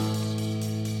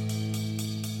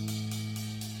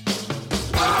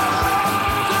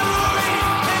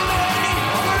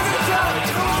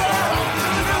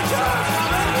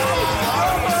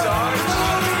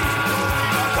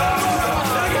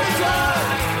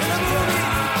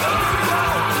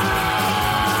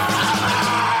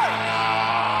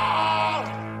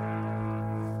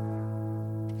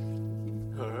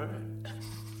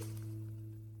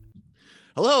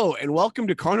Hello and welcome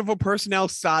to Carnival Personnel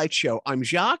Sideshow. I'm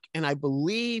Jacques and I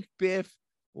believe Biff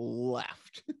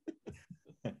left.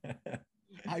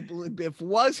 I believe Biff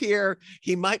was here.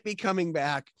 He might be coming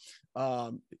back.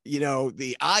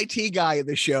 The IT guy of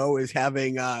the show is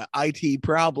having IT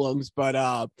problems, but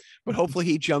hopefully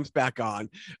he jumps back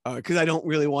on because I don't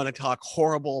really want to talk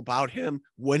horrible about him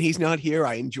when he's not here.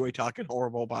 I enjoy talking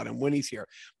horrible about him when he's here.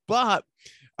 But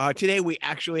today we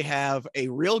actually have a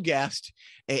real guest,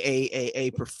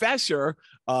 a professor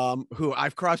who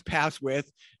I've crossed paths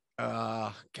with.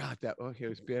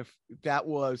 Here's Biff. That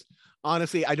was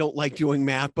honestly, I don't like doing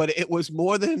math, but it was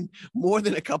more than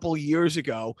a couple of years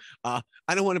ago. I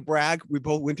don't want to brag. We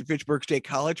both went to Fitchburg State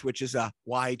College, which is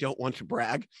why I don't want to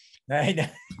brag. I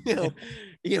know.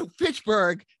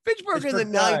 Fitchburg in the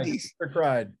 90s.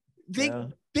 Pride.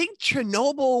 Big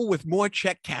Chernobyl with more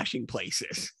check cashing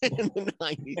places in the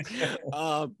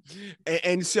 90s.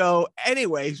 And so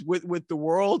anyways, with the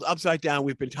world upside down,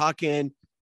 we've been talking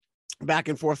back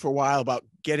and forth for a while about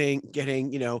getting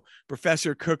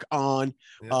Professor Cook on.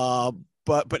 Yeah.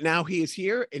 But now he is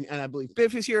here and I believe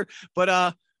Biff is here.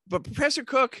 But Professor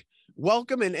Cook,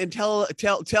 welcome and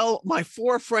tell my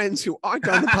four friends who aren't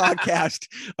on the podcast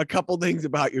a couple things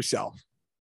about yourself.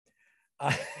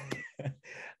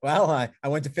 Well, I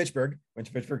went to Fitchburg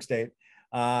State.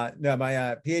 My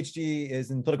PhD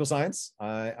is in political science.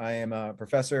 I am a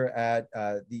professor at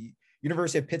the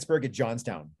University of Pittsburgh at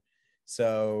Johnstown.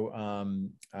 So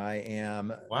I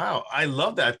am. Wow, I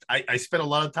love that. I spent a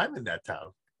lot of time in that town.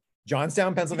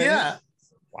 Johnstown, Pennsylvania? Yeah.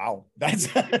 Wow.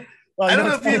 That's well, I don't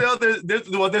know if you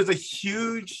know, there's a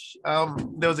huge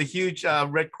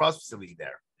Red Cross facility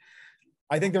there.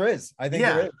 I think there is.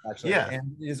 There is, actually. Yeah.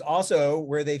 And it is also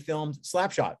where they filmed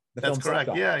Slapshot. That's correct.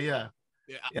 Slapshot. Yeah.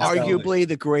 Arguably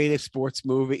the greatest sports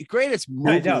movie. I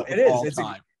know, it is.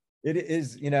 It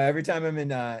is, every time I'm in,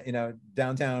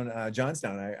 downtown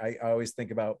Johnstown, I always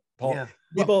think about Paul. Yeah.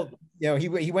 People,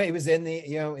 he was in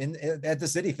the, at the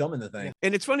city filming the thing.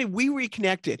 And it's funny, we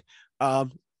reconnected.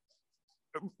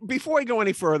 Before I go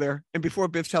any further, and before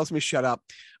Biff tells me to shut up,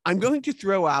 I'm going to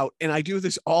throw out, and I do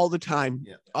this all the time,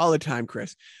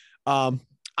 Chris.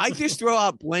 I just throw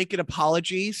out blanket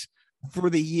apologies for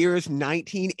the years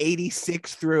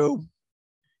 1986 through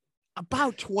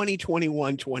about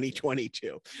 2021,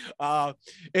 2022.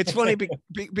 It's funny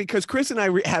because Chris and I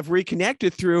have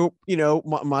reconnected through,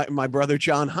 my brother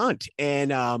John Hunt,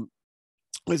 and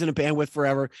was in a band with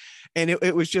forever. And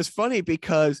it was just funny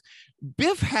because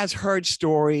Biff has heard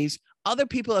stories. Other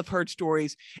people have heard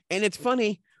stories. And it's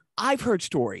funny. I've heard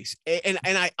stories. And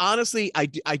I honestly, I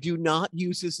do not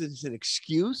use this as an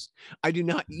excuse. I do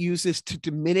not use this to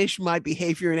diminish my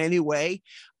behavior in any way.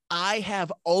 I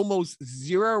have almost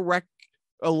zero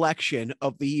recollection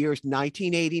of the years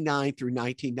 1989 through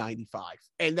 1995.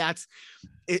 And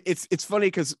it's funny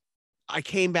because I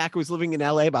came back, I was living in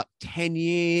LA about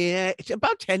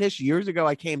 10-ish years ago.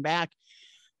 I came back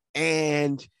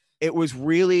and it was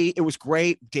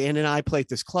great. Dan and I played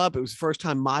this club. It was the first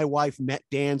time my wife met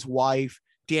Dan's wife.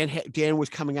 Dan was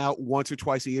coming out once or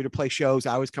twice a year to play shows.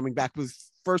 I was coming back. It was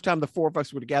the first time the four of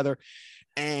us were together.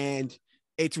 And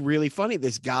it's really funny.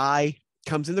 This guy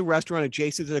comes in the restaurant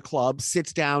adjacent to the club,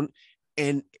 sits down,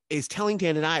 and is telling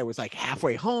Dan and I was like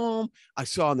halfway home. I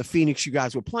saw in the Phoenix you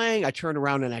guys were playing. I turned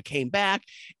around and I came back,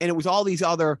 and it was all these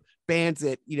other bands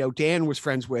that Dan was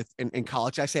friends with in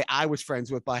college. I say I was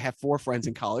friends with, but I have four friends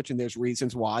in college, and there's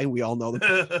reasons why, and we all know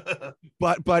them.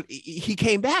 but he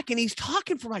came back and he's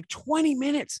talking for like 20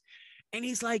 minutes. And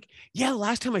he's like, yeah,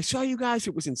 last time I saw you guys,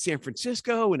 it was in San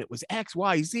Francisco and it was X,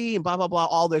 Y, Z and blah, blah, blah,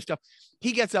 all this stuff.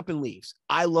 He gets up and leaves.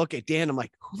 I look at Dan. I'm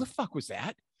like, who the fuck was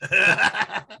that?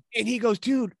 And he goes,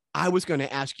 dude, I was going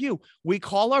to ask you. We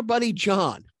call our buddy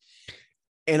John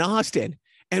in Austin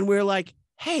and we're like,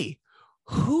 hey,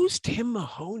 who's Tim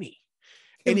Mahoney?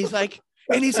 And he's like,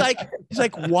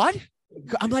 what?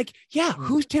 I'm like, yeah,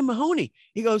 who's Tim Mahoney?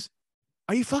 He goes,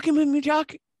 are you fucking with me,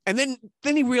 Jock? And then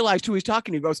he realized who he's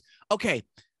talking to. He goes, okay,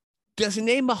 does the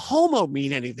name Mahomo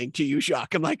mean anything to you,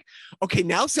 Jacques? I'm like, okay,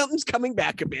 now something's coming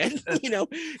back a bit.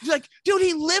 He's like, dude,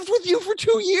 he lived with you for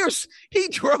 2 years. He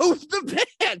drove the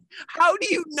band. How do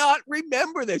you not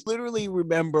remember this? Literally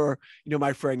remember,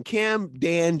 my friend Kim,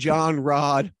 Dan, John,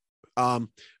 Rod, of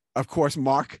course,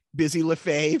 Mark, Busy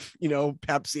Lefebvre,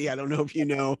 Pepsi. I don't know if you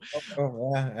know.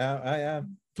 Oh yeah, I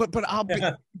am.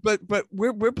 But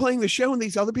we're playing the show and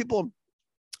these other people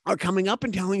are coming up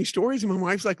and telling you stories. And my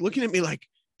wife's like looking at me like,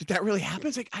 did that really happen?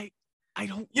 It's like, I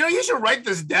don't. You should write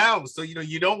this down so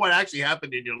you know what actually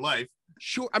happened in your life.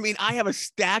 Sure. I mean, I have a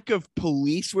stack of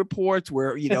police reports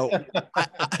where,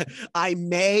 I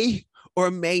may or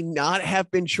may not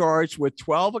have been charged with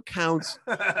 12 accounts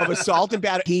of assault and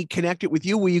battery. He connected with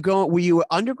you. Were you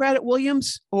undergrad at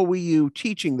Williams, or were you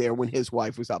teaching there when his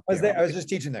wife was up there? I was just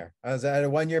teaching there. I was at a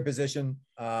 1-year position.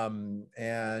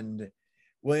 And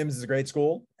Williams is a great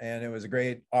school, and it was a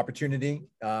great opportunity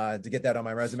to get that on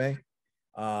my resume.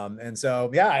 And so,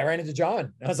 yeah, I ran into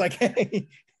John. I was like, hey.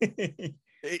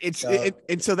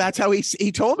 And so that's how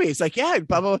he told me. He's like, yeah,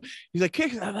 blah, blah, blah. He's like,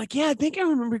 I'm like, yeah, I think I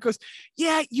remember. Because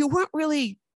yeah, you were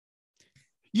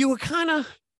kind of,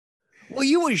 well,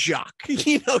 you were Jacques,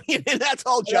 and that's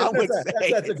all John would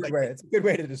say. That's a good way. It's a good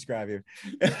way to describe you.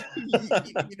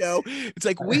 It's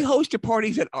like we hosted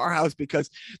parties at our house because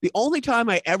the only time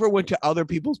I ever went to other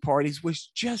people's parties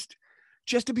was just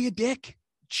to be a dick,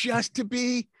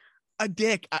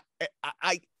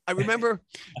 I remember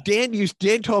Dan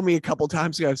told me a couple of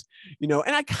times, guys, and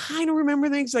I kind of remember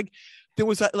things like there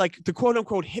was like the quote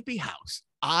unquote hippie house.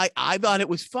 I thought it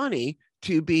was funny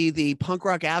to be the punk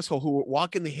rock asshole who would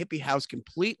walk in the hippie house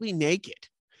completely naked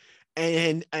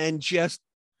and just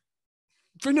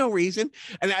for no reason.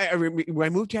 And I remember when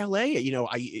I moved to LA,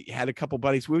 I had a couple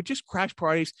buddies. We would just crash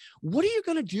parties. What are you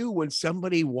going to do when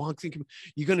somebody walks in?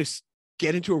 You're going to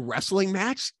get into a wrestling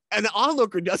match? And the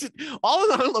onlooker doesn't. All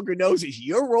the onlooker knows is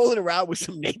you're rolling around with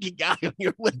some naked guy on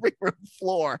your living room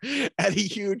floor at a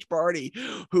huge party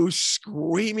who's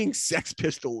screaming Sex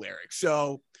Pistol lyrics.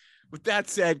 So, with that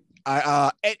said,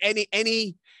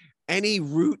 any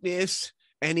rudeness,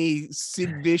 any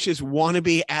Sid Vicious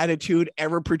wannabe attitude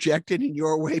ever projected in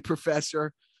your way,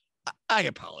 Professor, I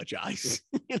apologize.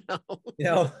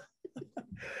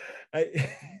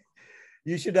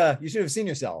 You should have seen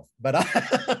yourself, but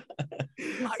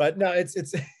no,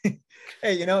 it's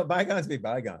hey, bygones be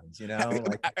bygones,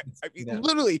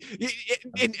 literally.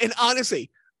 And honestly,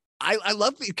 I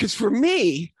love it because for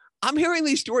me, I'm hearing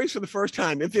these stories for the first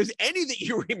time. If there's any that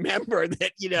you remember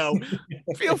that,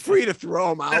 feel free to throw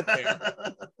them out there.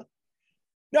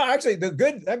 No, actually,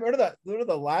 one of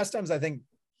the last times I think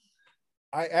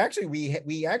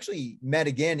we actually met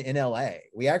again in LA.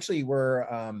 We actually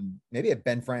were maybe at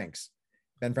Ben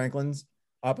Franklin's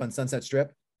up on Sunset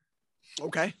Strip.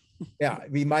 Okay. Yeah,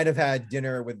 we might have had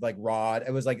dinner with like Rod.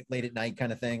 It was like late at night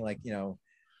kind of thing. Like,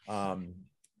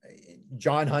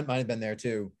 John Hunt might have been there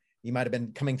too. He might have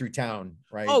been coming through town,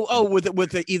 right? Oh, with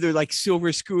the either like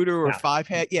Silver Scooter or Five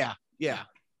Head. Yeah.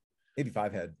 Maybe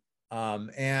Five Head.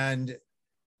 And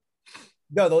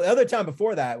no, the other time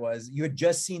before that was you had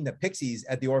just seen the Pixies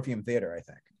at the Orpheum Theater, I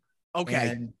think.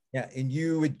 Okay. And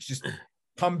you would just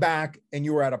come back, and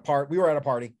you were at a party. We were at a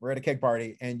party. We're at a keg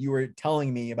party, and you were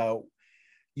telling me about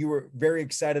you were very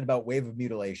excited about Wave of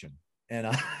Mutilation, and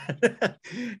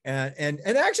and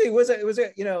actually it was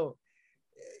a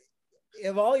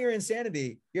of all your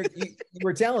insanity, you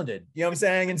were talented. You know what I'm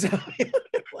saying? And so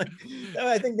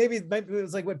I think maybe it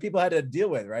was like what people had to deal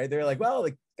with, right? They're like, well,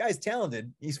 the guy's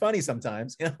talented. He's funny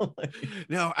sometimes.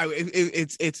 No, I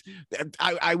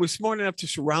was smart enough to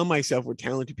surround myself with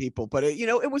talented people, but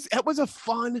it was a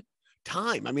fun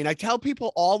time. I mean, I tell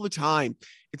people all the time,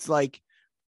 it's like,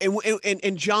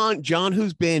 and John,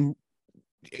 who's been,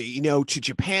 to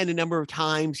Japan a number of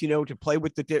times, to play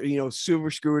with the,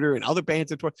 Silver Scooter and other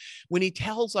bands. When he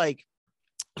tells like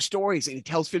stories and he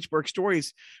tells Fitchburg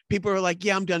stories, people are like,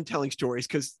 yeah, I'm done telling stories.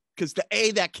 Cause the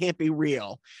A, that can't be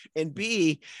real. And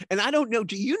B, and I don't know,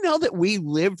 do you know that we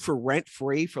lived for rent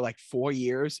free for like 4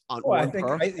 years on one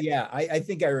per? I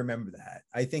think I remember that.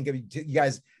 I think you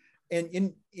guys,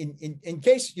 and in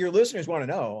case your listeners want to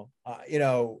know,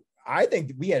 I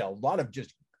think we had a lot of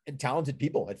just talented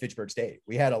people at Fitchburg State.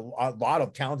 We had a lot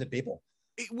of talented people.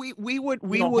 We would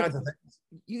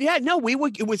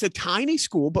it was a tiny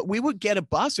school, but we would get a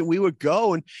bus and we would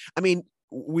go. And I mean,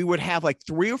 we would have like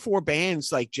 3 or 4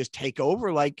 bands like just take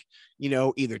over, like,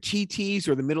 either TT's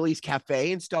or the Middle East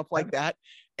Cafe and stuff like that.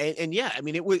 And yeah, I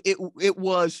mean, there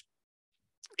was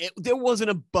an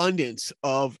abundance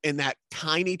of, in that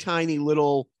tiny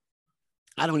little,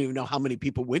 I don't even know how many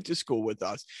people went to school with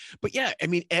us, but yeah, I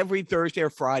mean, every Thursday or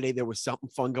Friday, there was something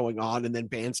fun going on, and then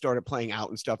bands started playing out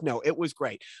and stuff. No, it was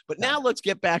great. But now let's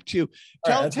get back to,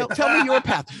 tell me your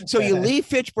path. So you leave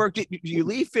Fitchburg, you get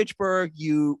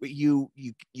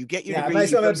your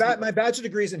degree. My bachelor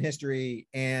degree is in history,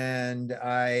 and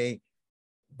a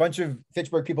bunch of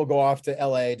Fitchburg people go off to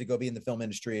LA to go be in the film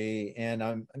industry. And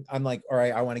I'm like, all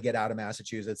right, I want to get out of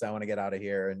Massachusetts. I want to get out of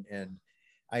here. And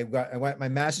I went my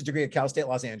master's degree at Cal State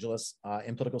Los Angeles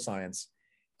in political science,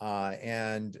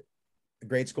 and a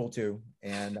great school too.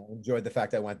 And I enjoyed the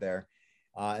fact I went there.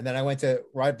 And then I went to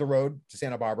right up the road to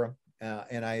Santa Barbara,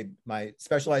 and my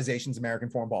specialization is American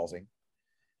foreign policy.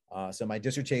 So my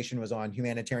dissertation was on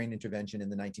humanitarian intervention in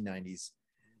the 1990s.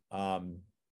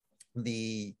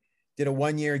 Did a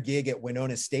 1-year gig at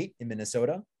Winona State in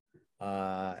Minnesota,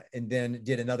 and then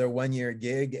did another 1-year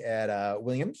gig at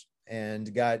Williams,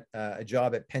 and got a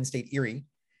job at Penn State Erie.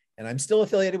 And I'm still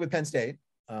affiliated with Penn State.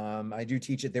 I do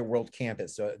teach at their World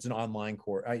Campus, so it's an online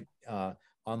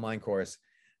course.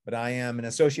 But I am an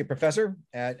associate professor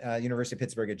at University of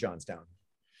Pittsburgh at Johnstown.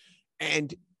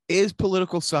 And is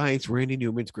political science Randy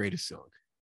Newman's greatest song?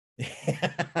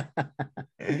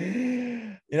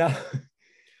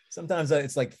 Sometimes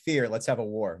it's like Fear, Let's Have a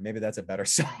War. Maybe that's a better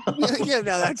song. Yeah,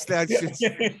 no, that's just,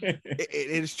 it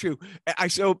is true.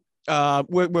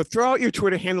 We'll throw out your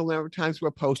Twitter handle every time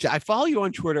we'll post it. I follow you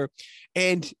on Twitter,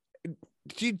 and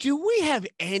do we have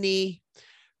any?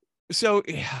 So,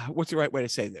 what's the right way to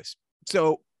say this?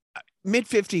 So,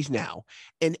 mid-50s now,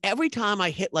 and every time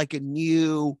I hit like a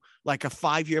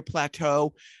 5-year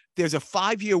plateau, there's a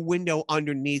 5-year window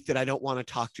underneath that I don't want to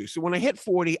talk to. So when I hit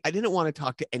 40, I didn't want to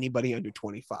talk to anybody under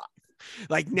 25.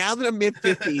 Like now that I'm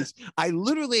mid-50s,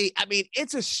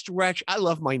 it's a stretch. I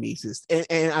love my nieces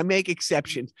and I make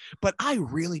exceptions, but I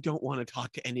really don't want to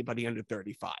talk to anybody under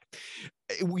 35.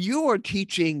 You are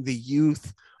teaching the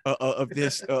youth of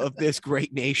this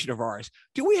great nation of ours.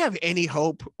 Do we have any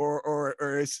hope, or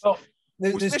is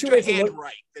there's two ways to look,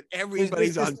 right that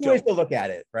everybody's there's on two ways to look at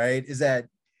it, right? Is that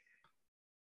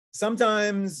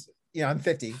sometimes, I'm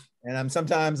 50 and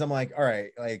sometimes I'm like, all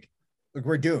right, like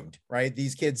we're doomed, right?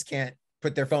 These kids can't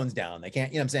put their phones down. They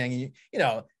can't, I'm saying,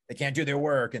 they can't do their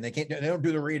work and they don't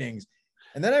do the readings.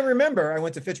 And then I remember I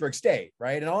went to Fitchburg State,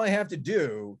 right? And all I have to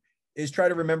do is try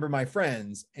to remember my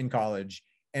friends in college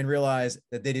and realize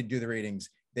that they didn't do the readings.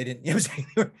 They didn't, I'm saying?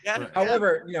 Yeah.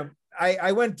 However, I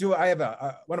have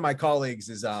one of my colleagues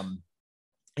is,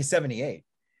 he's 78.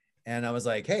 And I was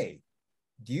like, hey,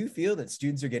 do you feel that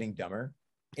students are getting dumber?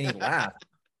 And he laughed.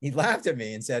 He laughed at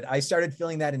me and said, I started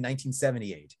feeling that in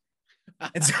 1978.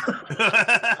 And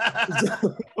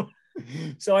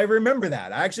so I remember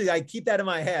that. I keep that in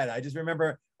my head. I just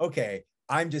remember, okay,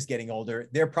 I'm just getting older.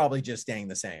 They're probably just staying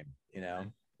the same,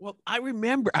 Well, I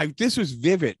remember, this was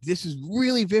vivid. This is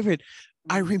really vivid.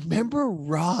 I remember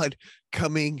Rod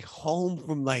coming home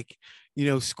from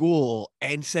school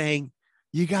and saying,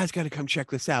 you guys got to come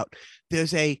check this out.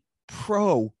 There's a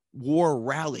pro-war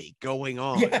rally going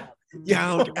on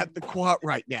down at the Quad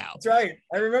right now. That's right.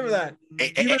 I remember that. Do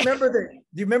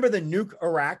you remember the nuke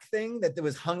Iraq thing that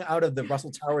was hung out of the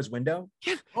Russell Towers window?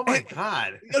 Yeah. Oh my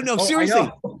God. No, seriously.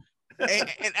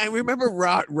 And I remember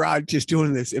Rod just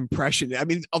doing this impression. I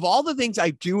mean, of all the things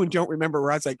I do and don't remember,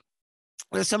 Rod's like,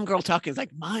 there's some girl talking. It's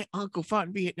like, my uncle fought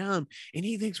in Vietnam and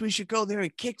he thinks we should go there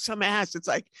and kick some ass. It's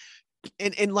like,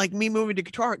 and like me moving to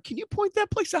guitar, can you point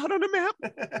that place out on a map?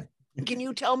 Can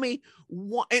you tell me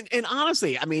what? And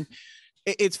honestly, I mean,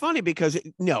 it's funny because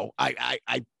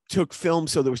I took film,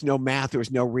 so there was no math, there was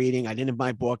no reading. I didn't have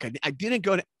my book. I didn't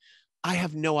go to. I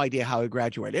have no idea how I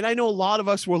graduated, and I know a lot of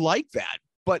us were like that.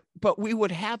 But we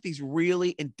would have these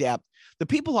really in depth. The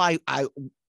people I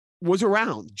was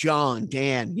around, John,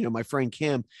 Dan, my friend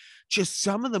Kim, just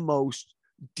some of the most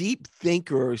deep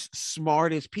thinkers,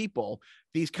 smartest people.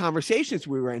 These conversations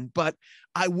we were in, but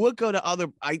I would go to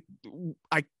I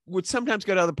would sometimes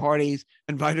go to other parties,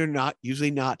 invited or not,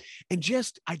 usually not. And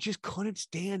I just couldn't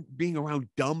stand being around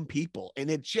dumb people. And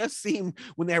it just seemed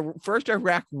when the first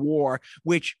Iraq war,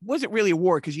 which wasn't really a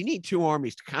war because you need two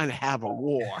armies to kind of have a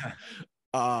war.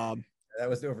 That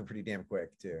was over pretty damn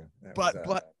quick too.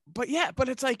 But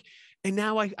it's like, and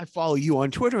now I follow you on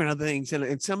Twitter and other things,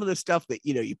 and some of the stuff that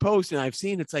you post and I've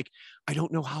seen, it's like I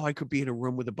don't know how I could be in a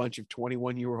room with a bunch of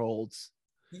 21-year-olds.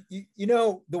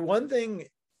 The one thing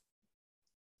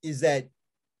is that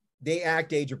they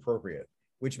act age appropriate,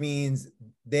 which means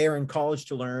they're in college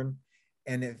to learn,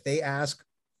 and if they ask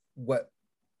what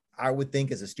I would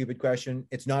think is a stupid question,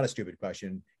 it's not a stupid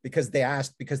question because they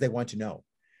asked because they want to know.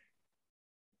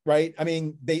 Right. I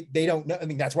mean, they don't know. I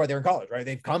mean, that's why they're in college, right?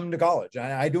 They've come to college.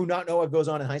 I do not know what goes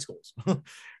on in high schools.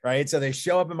 Right. So they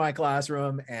show up in my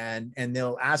classroom and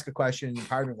they'll ask a question. And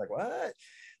part of me is like, what?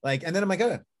 And then I'm like,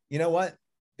 oh, you know what?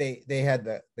 They had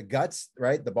the guts,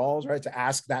 right? The balls, right? To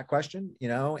ask that question,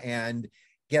 and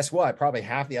guess what? Probably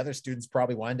half the other students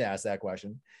probably wanted to ask that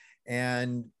question.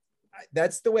 And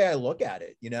that's the way I look at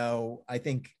it. I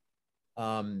think,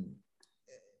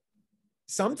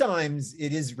 sometimes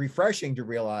it is refreshing to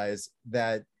realize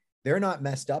that they're not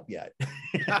messed up yet.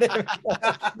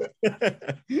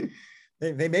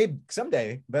 they may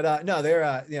someday, but no, they're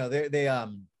I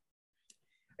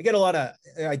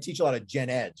teach a lot of gen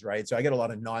eds, right? So I get a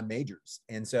lot of non-majors.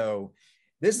 And so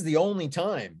this is the only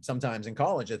time sometimes in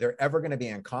college that they're ever going to be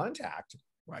in contact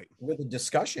right, with a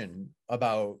discussion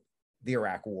about the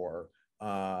Iraq War,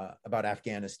 about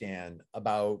Afghanistan,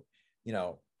 about, you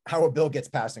know, how a bill gets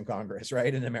passed in Congress,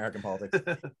 right, in American politics.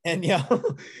 And, you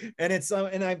know, and it's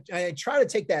and I try to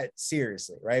take that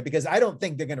seriously, right, because I don't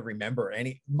think they're going to remember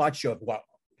much of what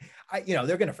you know,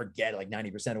 they're going to forget like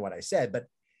 90% of what I said, but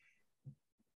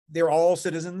they're all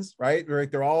citizens, right?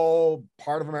 They're all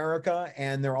part of America,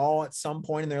 and they're all at some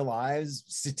point in their lives,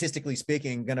 statistically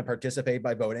speaking, going to participate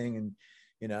by voting and,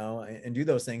 you know, and do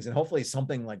those things. And hopefully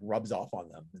something like rubs off on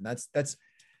them. And that's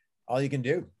all you can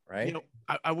do, right? You know,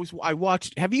 I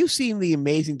watched, have you seen the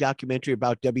amazing documentary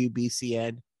about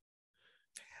WBCN?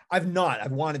 I've not.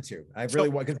 I've wanted to. I really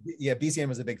want, because yeah, BCN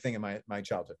was a big thing in my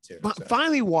childhood too. So.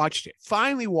 Finally watched it.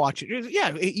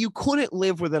 Yeah, you couldn't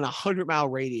live within 100-mile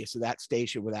radius of that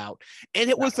station without, and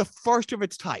it was the first of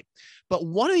its type. But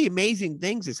one of the amazing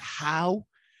things is how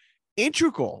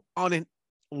integral on a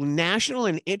national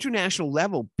and international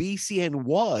level BCN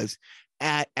was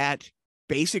at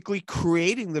basically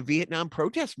creating the Vietnam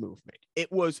protest movement. It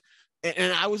was,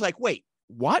 and I was like, wait,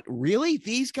 what, really?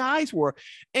 These guys were,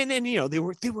 and then, you know, they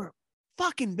were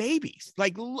fucking babies.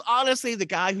 Like, honestly, the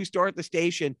guy who started the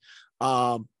station,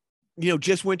 you know,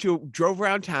 just drove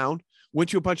around town, went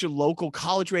to a bunch of local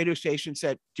college radio stations,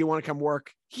 said, do you want to come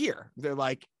work here? They're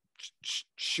like,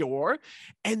 sure.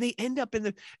 And they end up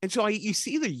and so you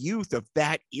see the youth of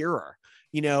that era,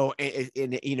 you know,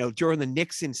 and you know, during the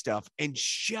Nixon stuff, and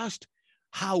just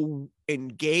how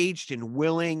engaged and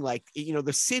willing, like, you know,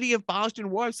 the city of Boston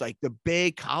was, like, the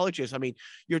big colleges. I mean,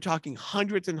 you're talking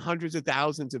hundreds and hundreds of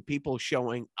thousands of people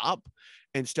showing up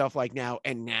and stuff like now,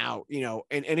 you know,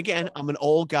 and again, I'm an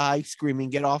old guy screaming,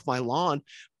 get off my lawn.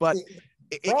 But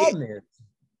the problem is,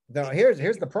 though,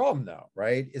 here's the problem though,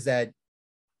 right? Is that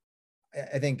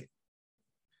I think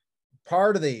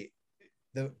part of the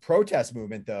protest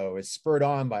movement though is spurred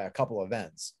on by a couple of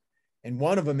events. And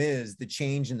one of them is the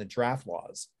change in the draft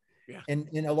laws. Yeah. And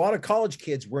a lot of college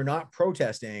kids were not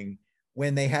protesting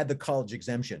when they had the college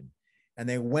exemption. And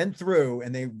they went through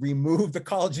and they removed the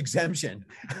college exemption,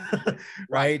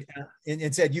 right?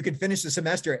 And said, you can finish the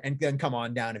semester and then come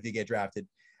on down if you get drafted.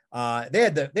 They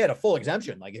had a full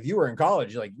exemption. Like, if you were in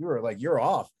college, like, you're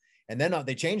off. And then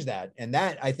they changed that. And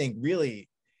that, I think, really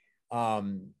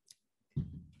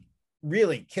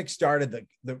kickstarted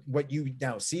the what you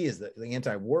now see is the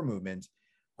anti-war movement.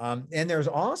 And there's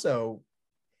also,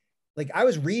 like, I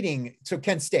was reading, so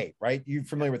Kent State, right? You're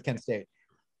familiar with Kent State.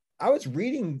 I was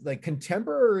reading like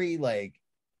contemporary, like,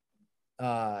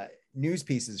 news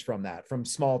pieces from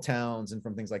small towns and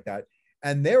from things like that.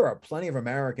 And there are plenty of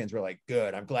Americans who are like,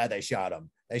 good, I'm glad they shot them.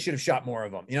 They should have shot more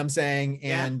of them. You know what I'm saying?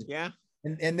 And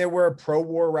and there were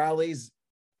pro-war rallies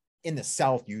in the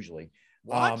South usually.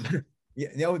 What? Yeah,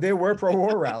 you know, there were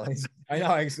pro-war rallies. I know,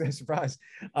 I'm surprised.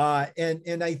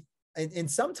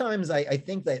 And sometimes I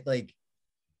think that, like,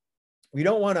 we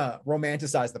don't want to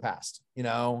romanticize the past, you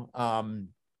know,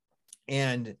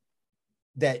 and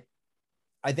that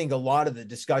I think a lot of the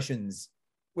discussions,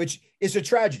 which is a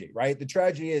tragedy, right? The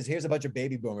tragedy is, here's a bunch of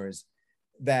baby boomers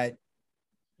that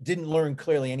didn't learn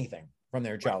clearly anything from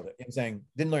their childhood. You know what I'm saying?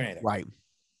 Didn't learn anything. Right.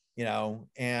 You know,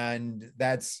 and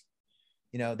that's,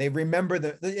 you know, they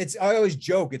remember I always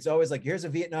joke, it's always like, here's a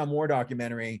Vietnam War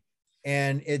documentary,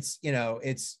 and it's, you know,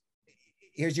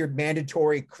 here's your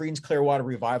mandatory Creedence Clearwater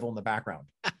Revival in the background,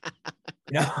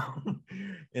 you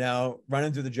know,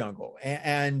 running through the jungle.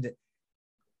 And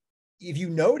if you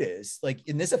notice, like,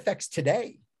 and this affects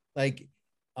today, like,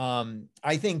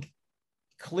 I think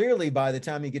clearly by the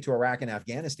time you get to Iraq and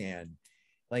Afghanistan,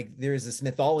 like, there's this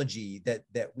mythology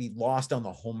that we lost on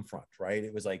the home front, right?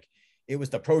 It was like, it was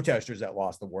the protesters that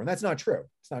lost the war. And that's not true.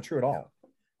 It's not true at all.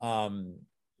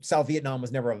 South Vietnam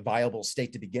was never a viable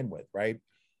state to begin with, right?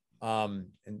 And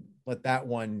let that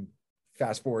one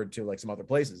fast forward to like some other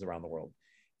places around the world.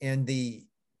 And I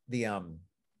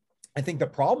think the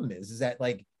problem is that,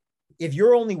 like, if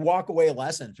your only walk away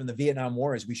lesson from the Vietnam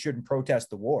War is we shouldn't protest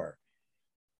the war,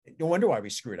 no wonder why we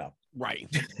screwed up.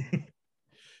 Right.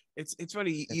 It's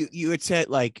funny. You had said,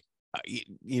 like,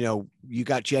 you know, you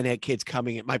got Gen Ed kids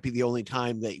coming. It might be the only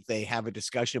time that they have a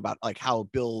discussion about, like, how a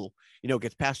bill, you know,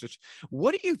 gets passed.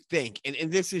 What do you think?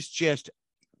 And this is just,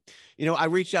 you know, I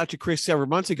reached out to Chris several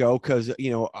months ago because,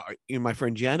 you know, my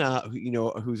friend Jenna, you know,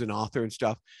 who's an author and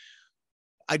stuff,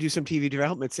 I do some TV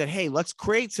development, said, hey, let's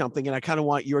create something. And I kind of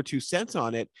want your 2 cents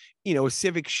on it, you know, a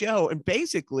civic show. And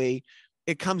basically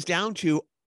it comes down to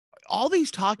all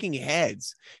these talking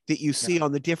heads that you see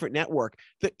on the different network,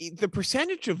 the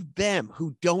percentage of them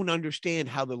who don't understand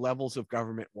how the levels of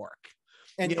government work.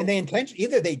 And they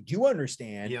either they do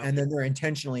understand and then they're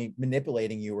intentionally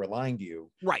manipulating you or lying to you,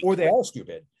 right? Or they're all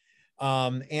stupid.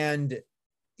 And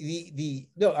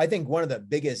no, I think one of the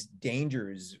biggest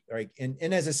dangers, right? And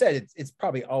as I said, it's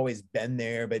probably always been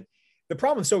there, but the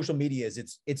problem with social media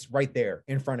is it's right there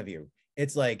in front of you.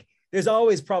 It's like, there's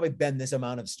always probably been this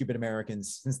amount of stupid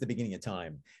Americans since the beginning of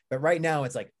time. But right now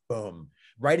it's like, boom,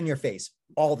 right in your face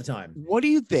all the time. What do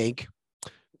you think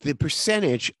the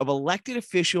percentage of elected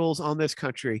officials on this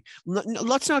country,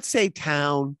 let's not say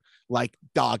town, like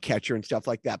dog catcher and stuff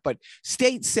like that, but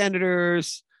state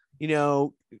senators,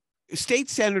 state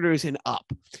senators and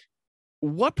up,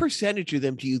 what percentage of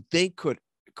them do you think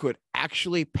could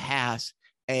actually pass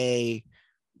a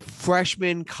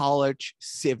freshman college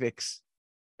civics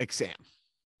exam?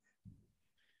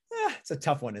 It's a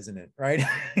tough one, isn't it? Right?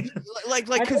 like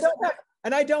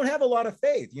I don't have a lot of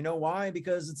faith. You know why?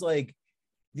 Because it's like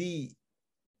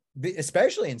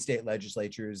especially in state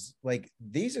legislatures, like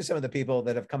these are some of the people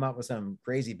that have come out with some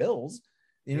crazy bills.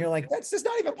 And you're like, that's just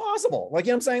not even possible. Like,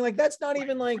 you know what I'm saying? Like, that's not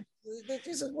even like, what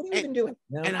are you even doing?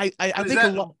 You know? And I think a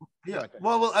lot. Yeah.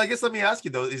 Well, I guess let me ask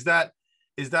you though, isn't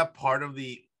that part of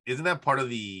the,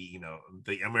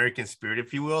 the American spirit,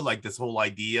 if you will, like this whole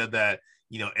idea that,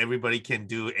 everybody can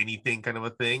do anything kind of a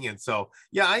thing. And so,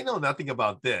 yeah, I know nothing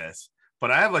about this, but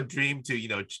I have a dream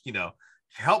to,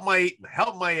 help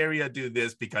my area do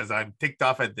this because I'm ticked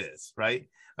off at this. Right.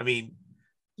 I mean,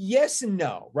 yes and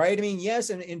no, right? I mean, yes,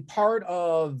 and in part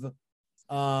of,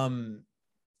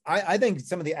 I think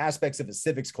some of the aspects of a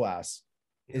civics class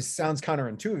sounds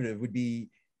counterintuitive. Would be,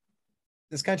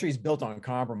 this country is built on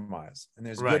compromise, and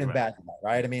there's good and bad,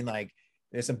 right? I mean, like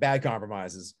there's some bad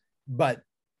compromises, but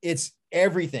it's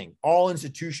everything. All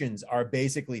institutions are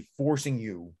basically forcing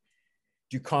you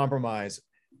to compromise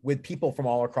with people from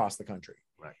all across the country,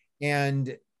 right?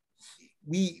 And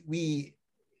we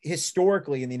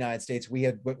historically in the United States, we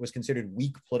had what was considered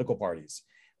weak political parties.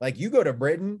 Like you go to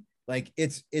Britain, like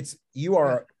it's you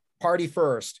are party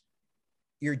first,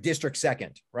 your district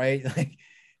second, right?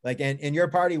 And your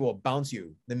party will bounce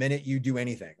you the minute you do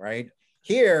anything, right?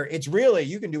 Here, it's really,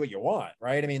 you can do what you want,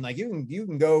 right? I mean, like you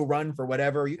can go run for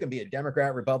whatever. You can be a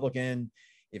Democrat, Republican.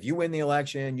 If you win the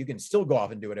election, you can still go off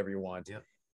and do whatever you want. Yeah.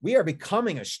 We are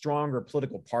becoming a stronger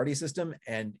political party system,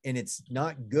 and it's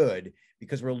not good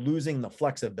because we're losing the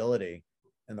flexibility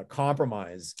and the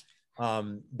compromise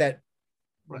that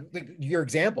your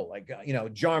example, like,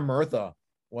 John Murtha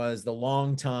was the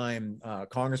longtime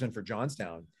congressman for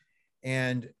Johnstown.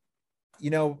 And,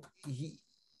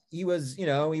 he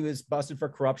was busted for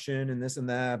corruption and this and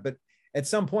that. But at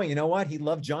some point, you know what? He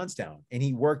loved Johnstown, and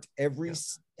he worked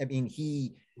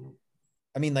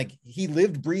he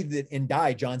lived, breathed it, and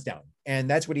died Johnstown. And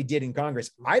that's what he did in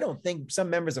Congress. I don't think some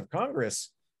members of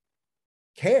Congress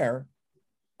care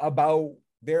about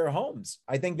their homes.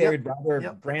 I think they would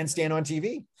rather grandstand on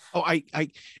TV. Oh,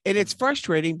 and it's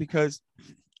frustrating because,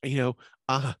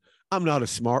 I'm not a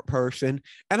smart person,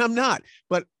 and I'm not,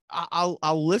 but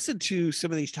I'll listen to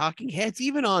some of these talking heads,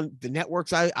 even on the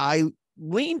networks I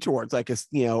lean towards, like an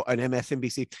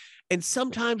MSNBC. And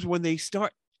sometimes when they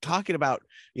start talking about,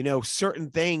 certain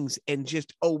things and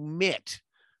just omit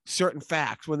certain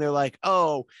facts, when they're like,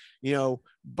 oh,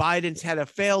 Biden's had a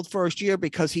failed first year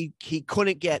because he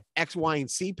couldn't get X, Y, and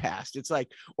Z passed. It's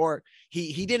like, or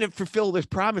he didn't fulfill this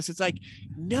promise. It's like,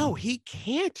 no, he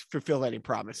can't fulfill any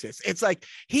promises. It's like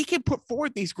he can put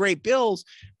forward these great bills,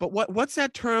 but what's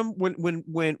that term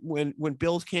when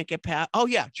bills can't get passed? Oh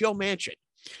yeah, Joe Manchin.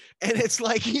 And it's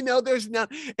like, there's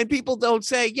not, and people don't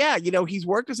say, yeah, he's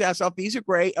worked his ass off. These are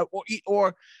great.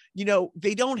 Or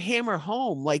they don't hammer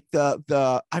home like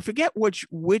I forget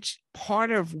which part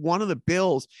of one of the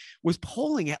bills was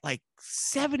polling at like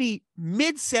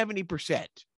mid 70%,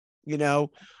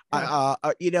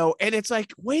 and it's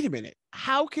like, wait a minute,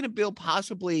 how can a bill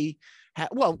possibly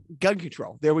gun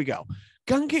control? There we go.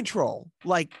 Gun control,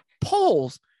 like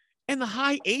polls in the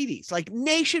high 80s, like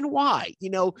nationwide,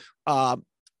 gun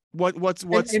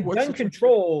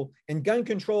control, and gun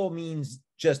control means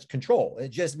just control. It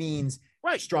just means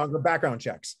stronger background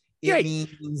checks. It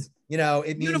means,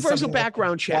 it means universal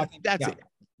background check. That's it.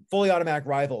 Fully automatic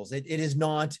rifles. It is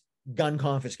not gun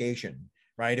confiscation,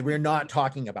 right? We're not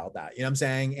talking about that. You know what I'm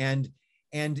saying? And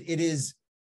it is,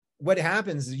 what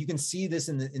happens is, you can see this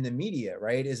in the media,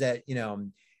 right? Is that,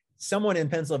 someone in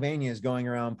Pennsylvania is going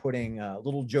around putting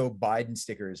little Joe Biden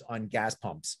stickers on gas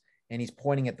pumps, and he's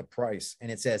pointing at the price, and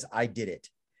it says, I did it.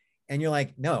 And you're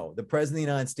like, no, the president of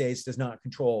the United States does not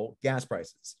control gas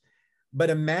prices. But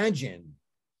imagine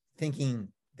thinking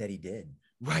that he did.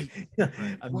 Right.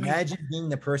 Imagine being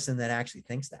the person that actually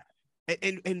thinks that.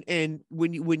 And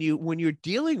when you're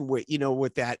dealing with,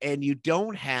 with that, and you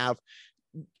don't have,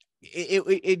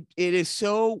 it is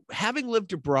so, having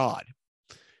lived abroad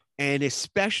And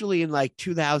especially in like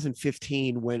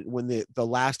 2015, when the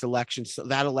last election,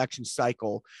 that election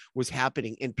cycle was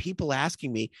happening, and people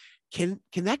asking me, can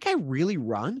that guy really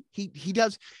run? He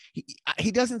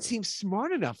doesn't seem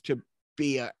smart enough to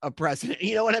be a president.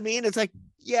 You know what I mean? It's like,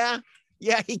 yeah,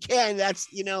 he can. That's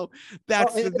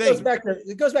that's the thing.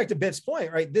 It goes back to Biff's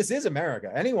point, right? This is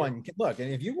America. Anyone can look,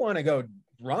 and if you want to go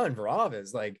run for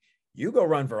office, like, you go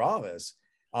run for office.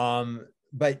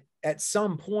 But at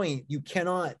some point, you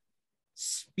cannot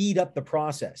speed up the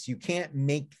process. You can't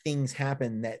make things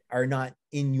happen that are not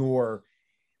in your,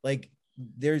 like,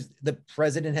 the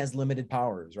president has limited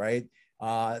powers, right?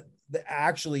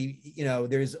 Actually,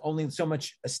 there's only so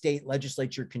much a state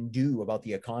legislature can do about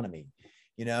the economy,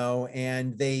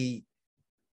 and they,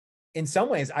 in some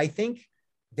ways, I think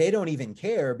they don't even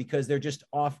care, because they're just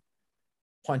off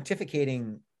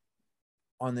pontificating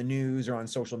on the news or on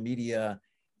social media,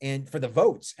 and for the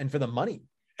votes and for the money.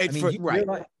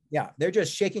 Right. They're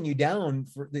just shaking you down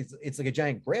for it's like a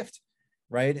giant grift,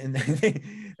 right? And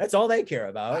that's all they care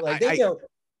about. Like, I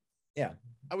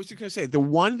was just gonna say, the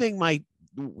one thing my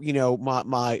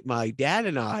dad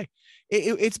and I,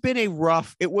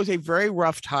 it was a very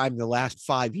rough time the last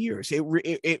 5 years.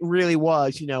 It really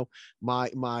was.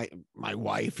 My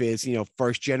wife is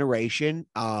first generation,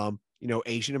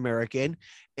 Asian American,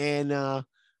 and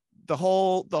the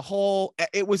whole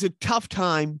it was a tough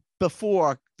time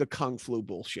before the Kung flu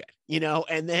bullshit,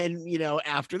 and then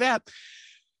after that,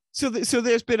 so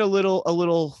there's been a little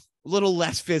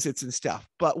less visits and stuff.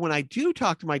 But when I do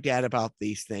talk to my dad about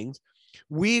these things,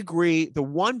 we agree. The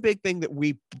one big thing that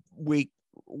we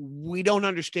don't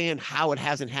understand how it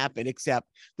hasn't happened, except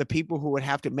the people who would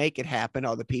have to make it happen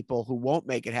are the people who won't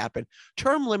make it happen.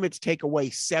 Term limits take away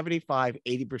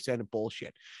 75-80% of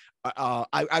bullshit.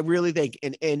 I really think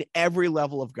in every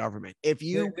level of government,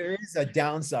 there is a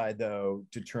downside though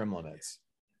to term limits,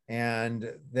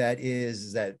 and that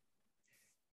is that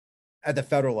at the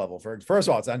federal level, first of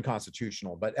all, it's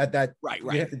unconstitutional, but at that, right.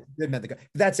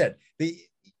 That said, the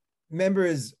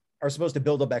members are supposed to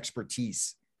build up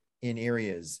expertise in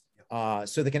areas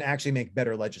so they can actually make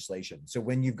better legislation. So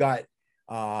when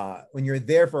when you're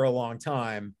there for a long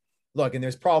time, look, and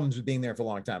there's problems with being there for a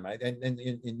long time, and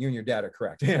you and your dad are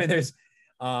correct. There's,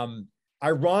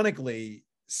 ironically,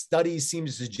 studies seem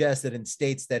to suggest that in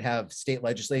states that have state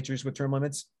legislatures with term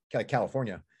limits, like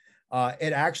California,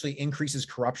 it actually increases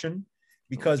corruption,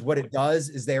 because what it does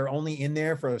is they are only in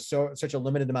there for such a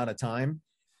limited amount of time.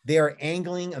 They are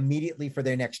angling immediately for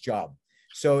their next job.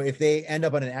 So if they end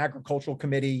up on an agricultural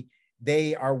committee,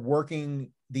 they are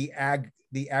working the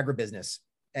agribusiness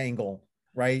angle,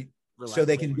 right? So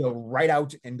they can go right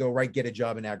out and get a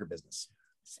job in agribusiness.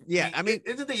 Yeah, I mean,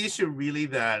 isn't the issue really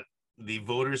that the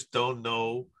voters don't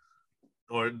know,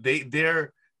 or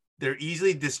they're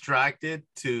easily distracted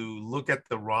to look at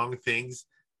the wrong things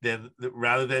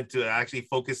rather than to actually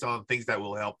focus on things that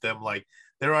will help them? Like,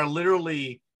 there are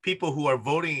literally people who are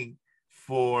voting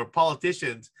for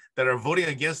politicians that are voting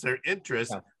against their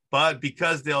interests, but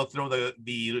because they'll throw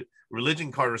the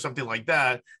religion card or something like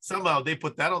that, somehow they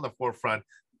put that on the forefront.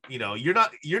 You're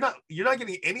not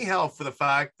getting any help for the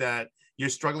fact that you're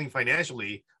struggling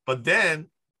financially, but then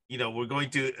we're going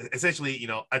to essentially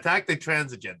attack the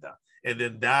trans agenda, and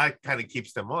then that kind of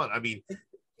keeps them on. I mean,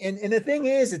 and the thing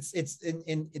is, this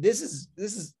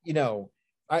is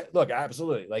I look,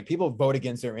 absolutely, like, people vote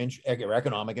against their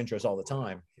economic interests all the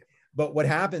time, but what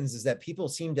happens is that people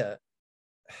seem to,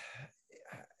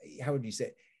 how would you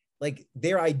say, like,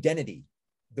 their identity,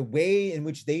 the way in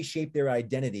which they shape their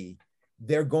identity,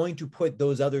 they're going to put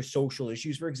those other social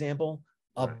issues, for example,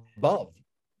 above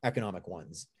economic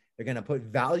ones. They're going to put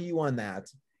value on that,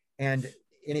 and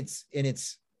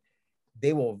it's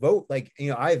they will vote like,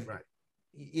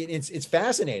 it's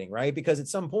fascinating, right? Because at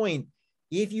some point,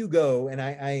 if you go, and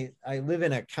I live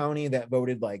in a county that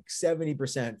voted like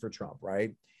 70% for Trump,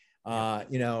 right?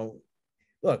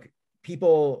 Look,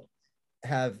 people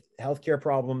have healthcare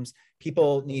problems.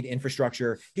 People need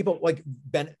infrastructure. People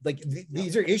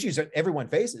these are issues that everyone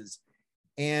faces,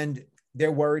 and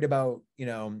they're worried about,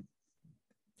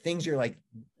 things. You're like,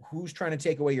 who's trying to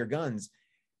take away your guns?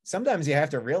 Sometimes you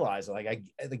have to realize,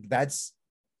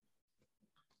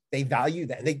 they value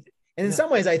that. And in some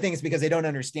ways, I think it's because they don't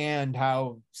understand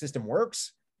how system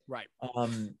works. Right.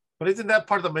 But isn't that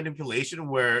part of the manipulation,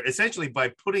 where essentially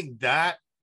by putting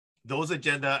those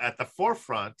agenda at the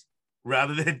forefront,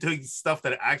 rather than doing stuff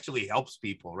that actually helps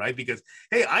people, right? Because,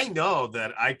 hey, I know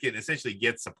that I can essentially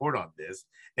get support on this,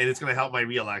 and it's going to help my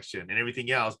reelection and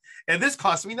everything else, and this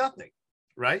costs me nothing,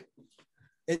 right?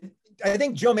 I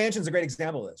think Joe Manchin's a great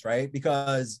example of this, right?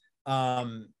 Because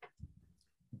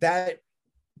that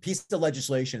piece of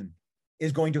legislation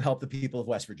is going to help the people of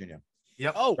West Virginia.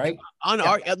 Yep. Oh, right.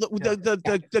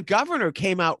 The governor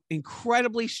came out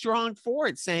incredibly strong for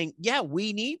it, saying, "Yeah,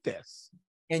 we need this."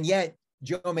 And yet,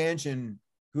 Joe Manchin,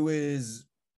 who is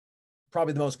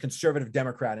probably the most conservative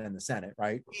Democrat in the Senate,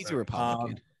 right? He's a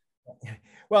Republican.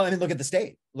 Well, I mean, look at the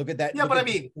state. Look at that. Yeah, but I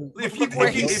mean, if you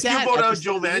vote out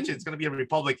Joe Manchin, it's going to be a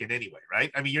Republican anyway,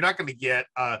 right? I mean, you're not going to get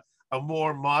a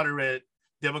more moderate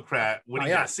Democrat winning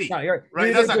that seat,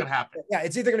 right? That's not going to happen. Yeah,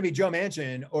 it's either going to be Joe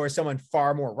Manchin or someone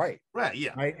far more right. Right.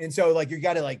 Yeah. Right. And so, like, you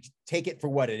got to like take it for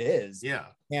what it is. Yeah.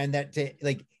 And that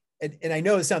and I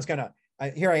know this sounds kind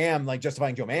of here I am like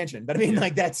justifying Joe Manchin, but I mean,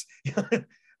 like that's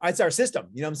our system.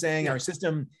 You know what I'm saying? Our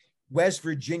system. West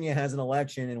Virginia has an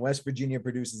election, and West Virginia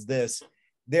produces this.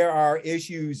 There are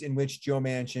issues in which Joe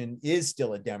Manchin is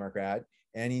still a Democrat,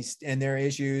 and there are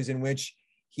issues in which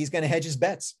he's going to hedge his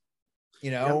bets.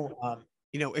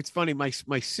 It's funny.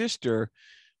 My sister,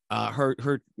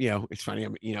 it's funny.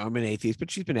 I'm an atheist, but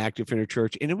she's been active in her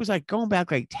church, and it was like going back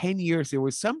like 10 years. There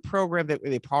was some program that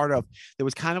they part of that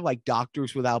was kind of like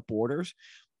Doctors Without Borders,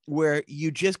 where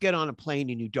you just get on a plane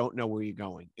and you don't know where you're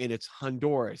going, and it's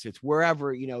Honduras, it's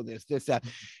wherever, this, that,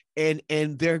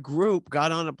 and their group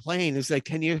got on a plane. It's like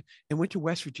 10 years and went to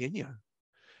West Virginia,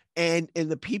 and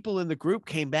the people in the group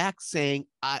came back saying,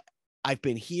 I've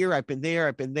been here, I've been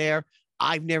there.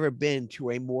 I've never been to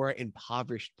a more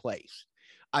impoverished place.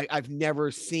 I've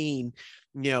never seen,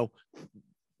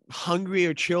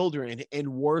 hungrier children and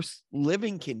worse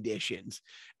living conditions.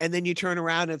 And then you turn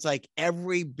around and it's like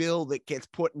every bill that gets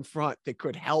put in front that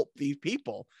could help these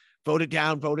people, vote it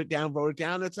down.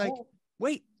 It's like,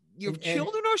 wait, your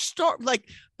children are like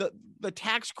the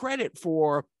tax credit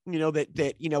for,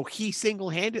 that he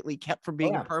single-handedly kept from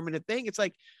being a permanent thing. It's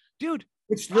like, dude,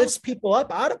 which lifts people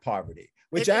up out of poverty,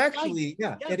 which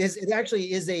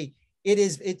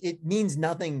it means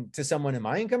nothing to someone in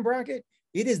my income bracket.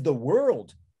 It is the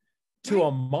world to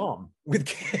a mom with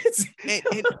kids.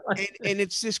 and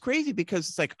it's just crazy because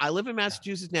it's like, I live in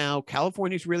Massachusetts now.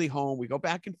 California's really home. We go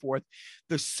back and forth.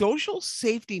 The social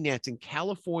safety nets in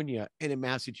California and in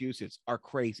Massachusetts are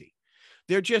crazy.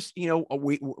 They're just,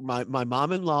 my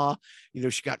mom-in-law,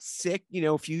 she got sick,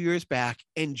 a few years back,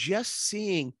 and just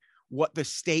seeing what the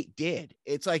state did.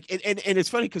 It's like, and it's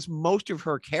funny because most of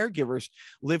her caregivers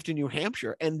lived in New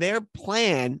Hampshire, and their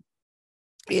plan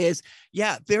is,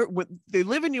 they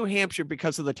live in New Hampshire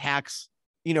because of the tax,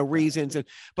 reasons,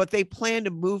 but they plan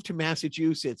to move to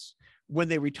Massachusetts when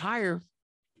they retire,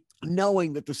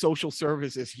 knowing that the social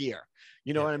service is here.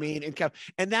 You know what I mean?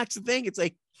 And that's the thing. It's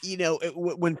like,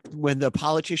 when the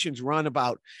politicians run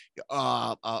about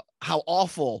how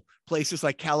awful places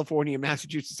like California and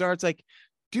Massachusetts are, it's like,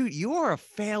 dude, you are a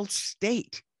failed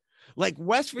state. Like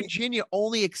West Virginia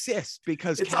only exists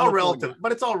because it's all relative,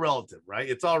 but it's all relative, right?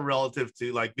 It's all relative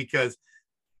to because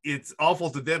it's awful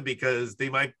to them because they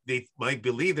might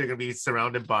believe they're going to be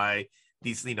surrounded by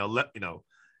these,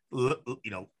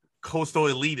 coastal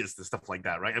elitists and stuff like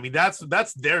that, right? I mean, that's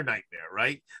their nightmare,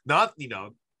 right? Not,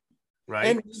 right?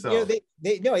 And so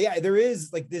there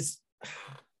is like this.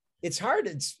 It's hard.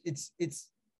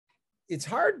 It's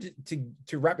hard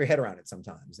to wrap your head around it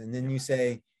sometimes, and then you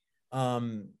say,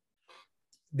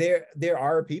 there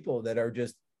are people that are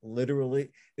just literally,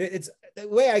 it's the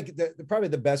way probably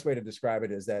the best way to describe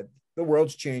it is that the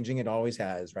world's changing. It always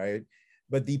has, right?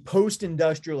 But the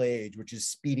post-industrial age, which is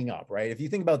speeding up, right? If you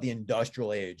think about the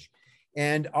industrial age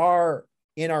and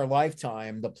in our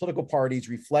lifetime, the political parties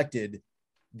reflected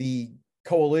the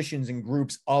coalitions and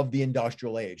groups of the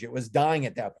industrial age. It was dying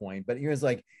at that point, but it was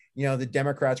like, the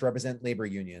Democrats represent labor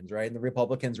unions, right? And the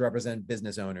Republicans represent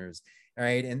business owners,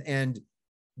 right? And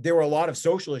there were a lot of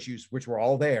social issues which were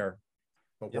all there,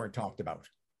 but weren't talked about,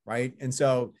 right? And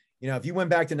so, if you went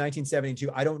back to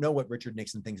 1972, I don't know what Richard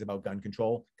Nixon thinks about gun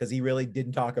control because he really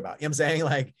didn't talk about it. You know what I'm saying?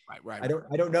 Like, right.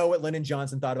 I don't know what Lyndon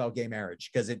Johnson thought about gay marriage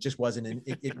because it just wasn't,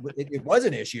 it was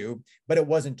an issue, but it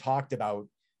wasn't talked about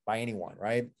by anyone,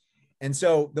 right? And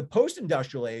so the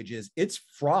post-industrial age it's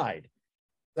fried.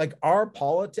 Like our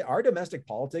domestic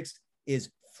politics is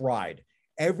fried.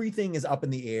 Everything is up in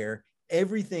the air.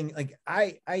 Everything, like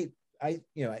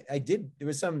there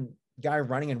was some guy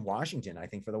running in Washington, I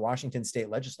think for the Washington state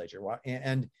legislature.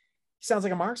 And he sounds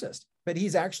like a Marxist, but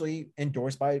he's actually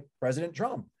endorsed by President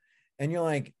Trump. And you're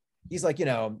like, he's like,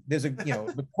 there's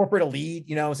the corporate elite,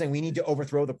 saying we need to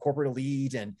overthrow the corporate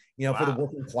elite and, for the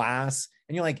working class.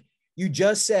 And you're like, you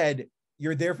just said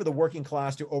you're there for the working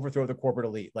class to overthrow the corporate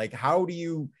elite. Like, how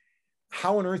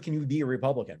on earth can you be a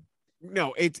Republican?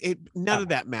 No, none of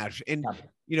that matters. And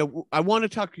I want to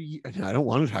talk to you. I don't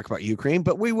want to talk about Ukraine,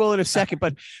 but we will in a second.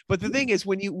 But the thing is,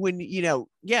 the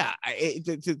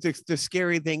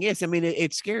scary thing is, I mean,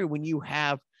 it's scary when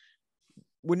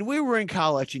we were in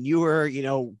college and you were,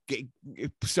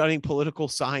 studying political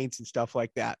science and stuff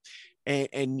like that,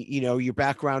 and your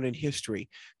background in history.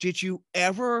 Did you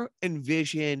ever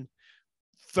envision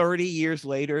 30 years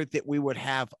later that we would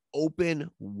have open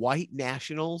white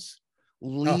nationals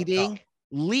leading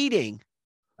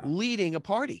a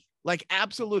party, like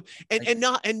absolute and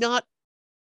not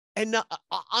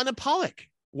unapologetic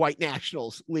white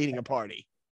nationals leading a party?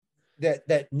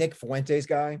 That Nick Fuentes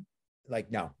guy,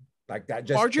 like, no, like that.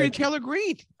 Just Marjorie Taylor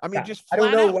Greene. I mean, just I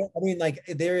don't know what I mean. Like,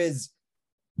 there is,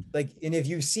 like, and if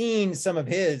you've seen some of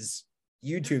his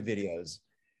YouTube videos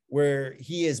where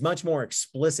he is much more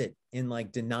explicit in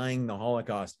like denying the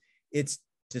Holocaust, it's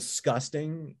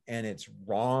disgusting and it's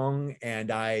wrong.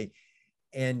 And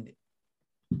I'm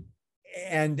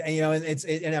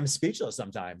speechless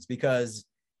sometimes because,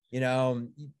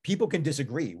 people can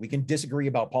disagree. We can disagree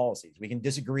about policies. We can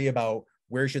disagree about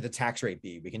where should the tax rate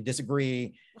be. We can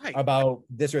disagree about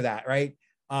this or that. Right.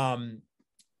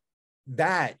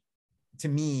 That to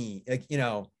me,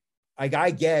 like,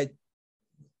 I get,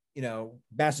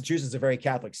 Massachusetts is a very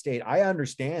Catholic state. I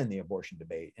understand the abortion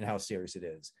debate and how serious it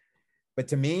is. But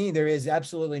to me, there is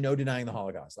absolutely no denying the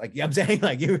Holocaust. Like, I'm saying,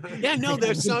 like,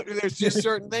 there's just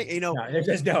certain things, no, there's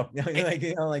just no,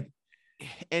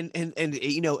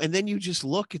 and then you just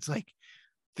look, it's like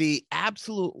the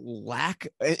absolute lack,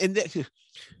 and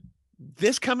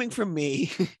this coming from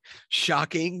me,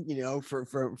 shocking,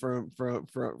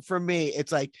 for me,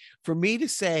 it's like, for me to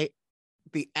say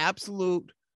the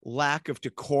absolute lack of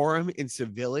decorum and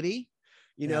civility,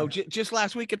 just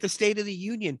last week at the State of the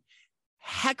Union,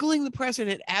 heckling the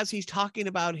president as he's talking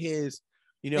about his,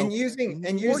 and using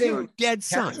dead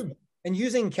son and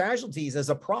using casualties as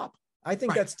a prop. I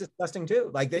think that's disgusting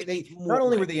too. Like they not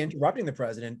only were they interrupting the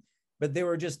president, but they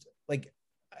were just like,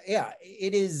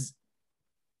 it is,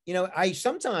 I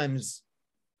sometimes,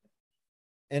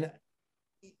 and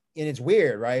it's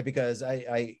weird, right? Because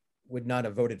I would not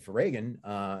have voted for Reagan,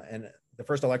 and the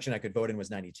first election I could vote in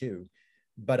was 92,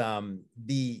 but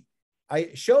I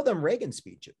show them Reagan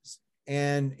speeches.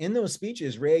 And in those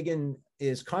speeches, Reagan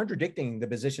is contradicting the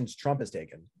positions Trump has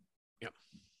taken. Yep.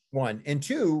 One. And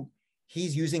two,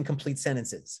 he's using complete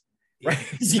sentences. Right?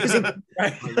 He's using,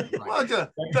 right? Well,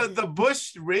 the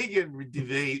Bush-Reagan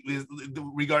debate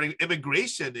regarding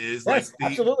immigration is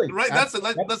absolutely right. That's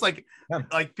like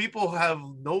people have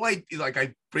no idea. Like,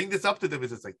 I bring this up to them,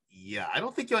 it's just like, I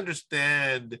don't think you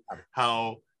understand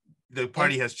how the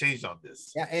party has changed on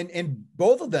this. Yeah, and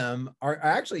both of them are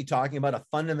actually talking about a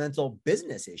fundamental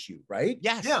business issue, right?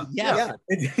 Yes. Yeah.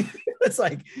 It's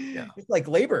like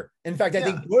labor. In fact, I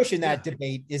think Bush in that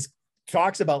debate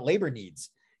talks about labor needs.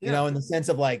 In the sense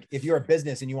of, like, if you're a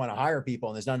business and you want to hire people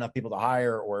and there's not enough people to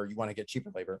hire, or you want to get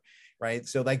cheaper labor, right?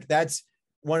 So, like, that's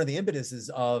one of the impetuses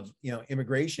of the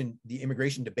immigration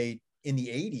debate in the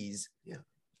 80s.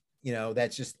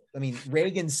 That's just, I mean,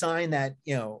 Reagan signed that,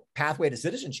 pathway to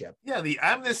citizenship. Yeah, the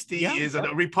amnesty is a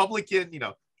Republican,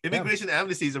 immigration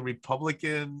amnesty is a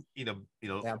Republican,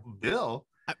 bill.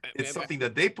 It's something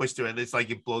that they push through, and it's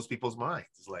like, it blows people's minds.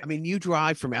 It's like, I mean, you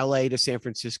drive from LA to San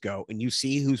Francisco and you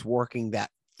see who's working that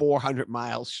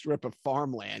 400-mile strip of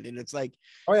farmland, and it's like,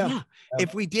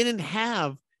 if we didn't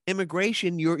have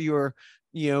immigration, your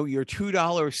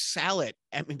 $2 salad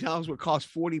at McDonald's would cost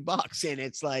 $40, and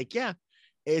it's like,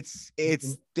 it's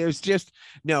there's just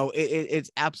no,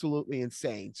 it's absolutely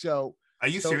insane. So are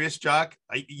you serious, Jock?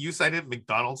 You cited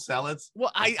McDonald's salads?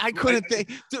 Well, I couldn't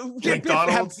think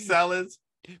McDonald's salads.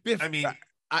 Biff, I mean,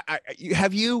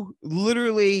 have you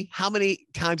literally, how many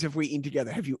times have we eaten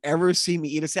together? Have you ever seen me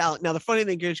eat a salad? Now, the funny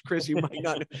thing is, Chris, you might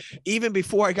not know, even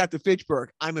before I got to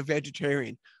Fitchburg, I'm a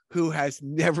vegetarian who has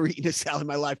never eaten a salad in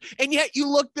my life. And yet you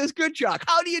look this good, Chuck.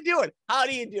 How do you do it?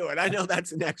 I know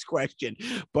that's the next question,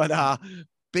 but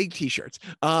big t-shirts.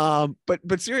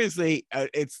 But seriously,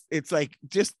 it's like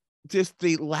just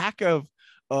the lack of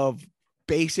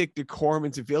basic decorum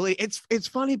and civility. It's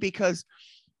funny because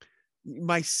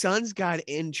my sons got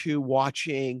into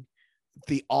watching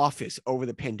The Office over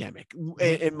the pandemic,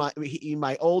 and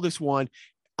my oldest one,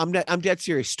 I'm dead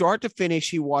serious, start to finish,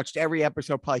 he watched every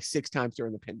episode probably 6 times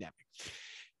during the pandemic.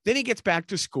 Then he gets back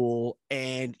to school,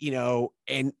 and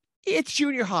and it's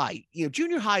junior high.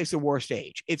 Junior high is the worst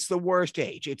age. It's the worst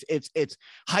age. It's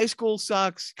high school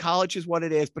sucks, college is what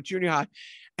it is, but junior high.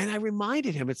 And I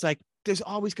reminded him, it's like, there's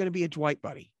always going to be a Dwight,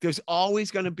 buddy. There's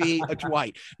always going to be a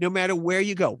Dwight, no matter where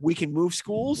you go. We can move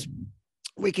schools.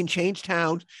 We can change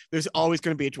towns. There's always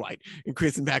going to be a Dwight. And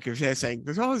Chris in back of his head saying,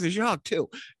 there's always a Jacques too.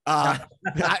 I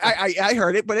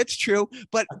heard it, but it's true.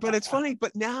 But it's funny.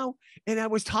 But now, and I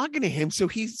was talking to him, so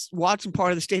he's watching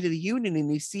part of the State of the Union,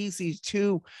 and he sees these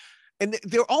two, and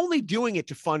they're only doing it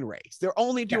to fundraise. They're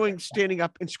only doing standing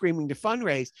up and screaming to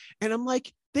fundraise. And I'm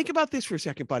like, think about this for a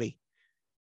second, buddy.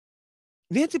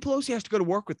 Nancy Pelosi has to go to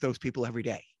work with those people every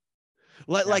day.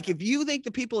 Like if you think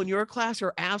the people in your class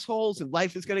are assholes and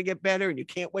life is going to get better and you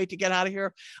can't wait to get out of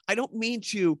here, I don't mean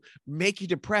to make you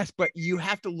depressed, but you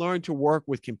have to learn to work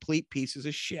with complete pieces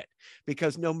of shit,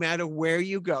 because no matter where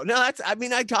you go, I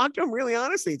talked to him really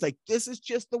honestly. It's like, this is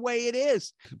just the way it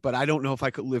is. But I don't know if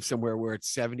I could live somewhere where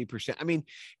it's 70%. I mean,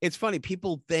 it's funny.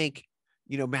 People think,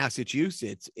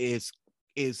 Massachusetts is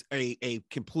a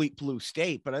complete blue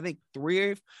state, but I think three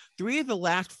of the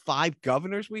last 5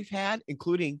 governors we've had,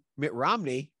 including Mitt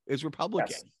Romney, is Republican.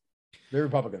 Yes. They're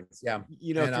Republicans. Yeah.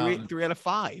 Three out of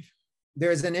 5.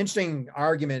 There's an interesting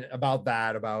argument about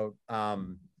that, about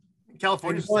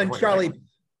California.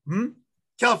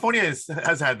 California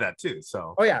has had that too.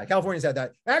 So California's had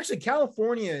that. Actually,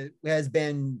 California has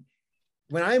been,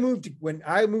 when I moved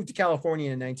to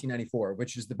California in 1994,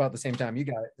 which is about the same time you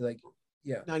got,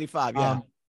 95.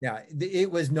 It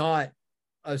was not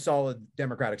a solid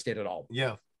Democratic state at all.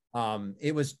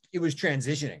 It was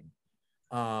transitioning,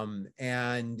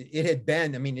 and it had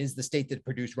been, is the state that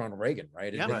produced Ronald Reagan,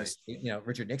 right?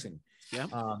 Richard Nixon.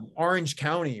 Orange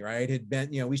County, right, had been,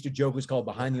 we used to joke, it was called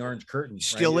behind the orange curtain.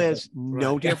 Still right? is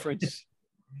no difference.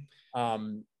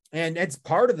 And it's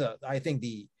part of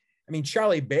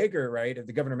Charlie Baker, right, of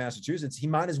the governor of Massachusetts, he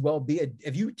might as well be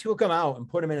if you took him out and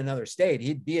put him in another state,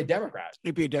 he'd be a Democrat.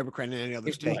 He'd be a Democrat in any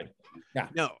other state. Yeah.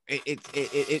 No,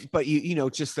 but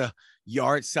just the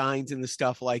yard signs and the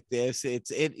stuff like this.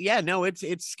 It's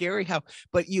scary how,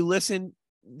 but you listen,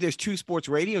 there's 2 sports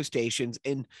radio stations,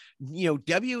 and,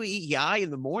 WEEI in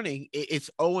the morning, it's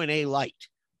O&A light.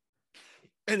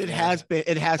 And it has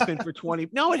been for 20.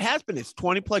 No, it has been. It's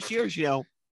 20 plus years,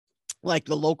 like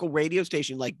the local radio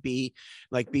station, like BCN,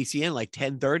 like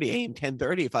 1030 AM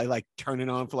 1030. If I turn it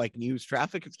on for news,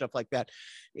 traffic and stuff like that,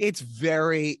 it's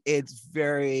very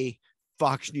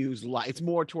Fox News light. It's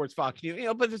more towards Fox News,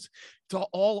 but it's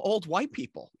all old white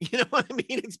people. You know what I mean?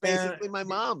 It's basically my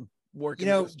mom working.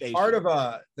 Part of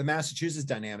the Massachusetts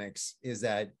dynamics is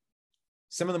that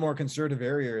some of the more conservative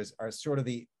areas are sort of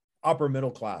the upper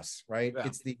middle class, right? Yeah.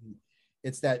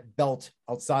 It's that belt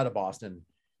outside of Boston,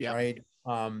 right?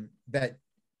 And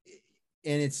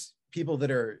it's people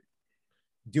that are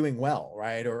doing well,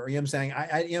 right? Or I'm saying,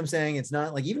 I'm saying it's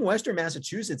not like, even Western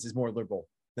Massachusetts is more liberal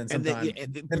than sometimes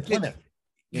than Plymouth.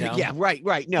 Yeah,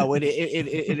 right. No, it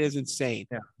is insane.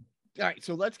 Yeah. All right,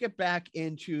 so let's get back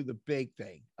into the big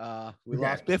thing. We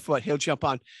lost Bigfoot. He'll jump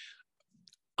on.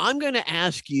 I'm going to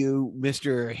ask you,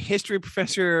 Mr. History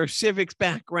Professor, civics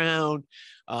background,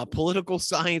 political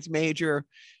science major,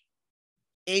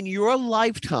 in your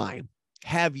lifetime,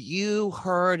 have you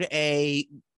heard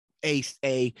Mr.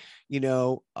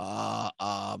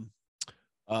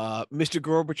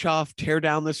 Gorbachev tear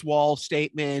down this wall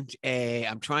statement?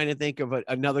 I'm trying to think of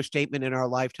another statement in our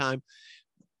lifetime,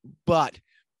 but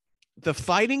the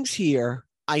fighting's here.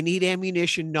 I need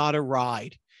ammunition, not a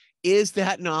ride. Is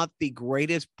that not the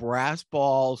greatest brass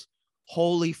balls,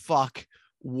 holy fuck,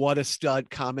 what a stud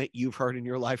comment you've heard in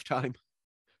your lifetime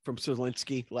from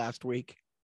Zelensky last week?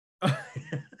 I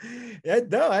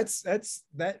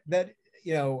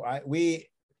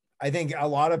think a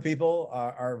lot of people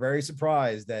are very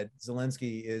surprised that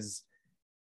Zelensky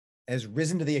has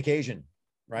risen to the occasion,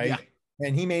 right? Yeah.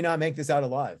 And he may not make this out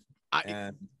alive.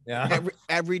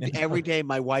 Every day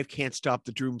my wife can't stop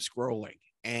the doom scrolling,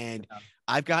 and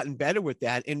I've gotten better with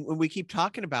that. And when we keep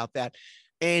talking about that,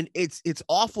 and it's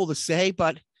awful to say,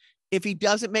 but if he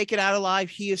doesn't make it out alive,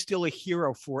 he is still a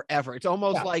hero forever. It's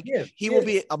almost like he will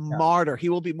be a martyr. He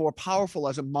will be more powerful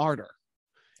as a martyr.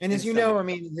 And as you know,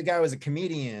 the guy was a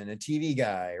comedian, a TV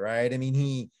guy, right?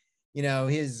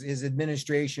 His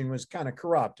administration was kind of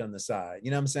corrupt on the side,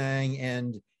 you know what I'm saying?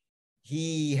 And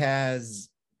he has,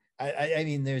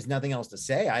 there's nothing else to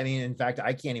say. In fact,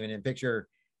 I can't even picture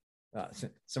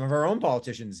some of our own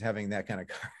politicians having that kind of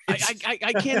courage.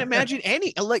 I can't imagine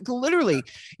any, literally,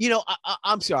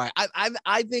 I'm sorry.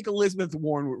 I think Elizabeth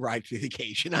Warren would ride to the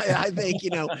occasion. I think,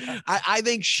 I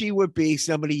think she would be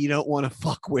somebody you don't want to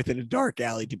fuck with in a dark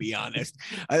alley, to be honest.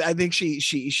 I think she's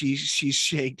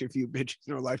shaked a few bitches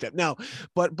in her lifetime. No,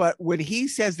 but when he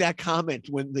says that comment,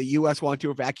 when the U.S. wanted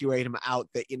to evacuate him out,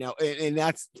 that, and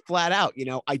that's flat out,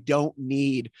 I don't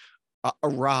need a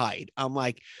ride. I'm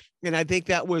like, and I think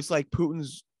that was like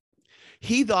Putin's,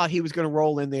 He thought he was going to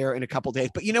roll in there in a couple days.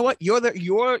 But you know what? You're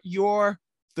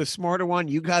the smarter one.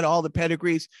 You got all the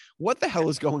pedigrees. What the hell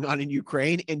is going on in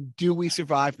Ukraine? And do we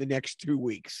survive the next 2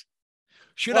 weeks?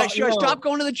 Should I stop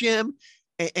going to the gym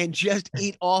and just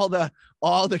eat all the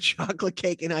chocolate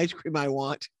cake and ice cream I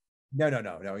want? No.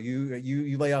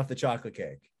 You lay off the chocolate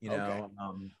cake. Okay.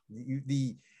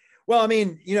 Well, I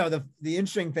mean, the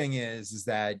interesting thing is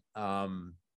that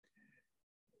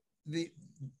the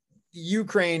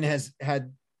Ukraine has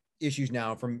had issues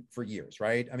now for years,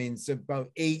 right? I mean, it's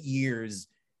about 8 years.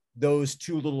 Those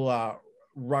two little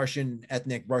Russian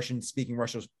speaking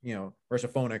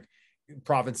Russophonic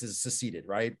provinces seceded,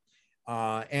 right?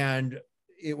 And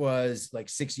it was like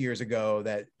 6 years ago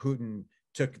that Putin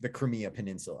took the Crimea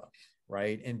Peninsula,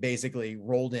 right? And basically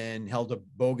rolled in, held a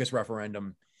bogus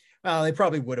referendum. Well, they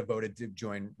probably would have voted to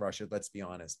join Russia, let's be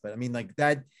honest. But I mean, like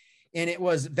that, and it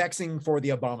was vexing for the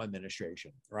Obama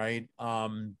administration, right?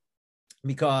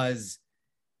 Because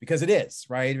it is,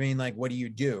 right? I mean, like, what do you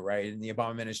do, right? And the Obama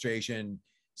administration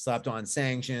slapped on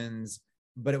sanctions,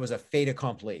 but it was a fait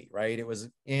accompli, right? It was,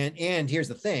 and here's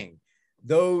the thing,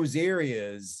 those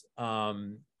areas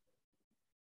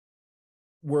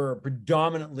were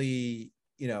predominantly,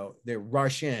 they're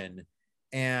Russian,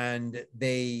 and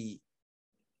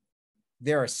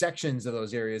there are sections of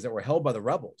those areas that were held by the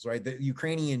rebels, right? The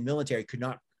Ukrainian military could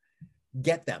not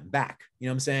get them back. You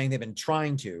know what I'm saying? They've been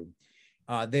trying to.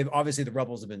 The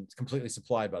rebels have been completely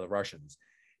supplied by the Russians.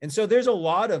 And so there's a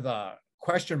lot of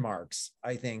question marks,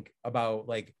 I think, about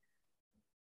like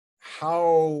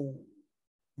how,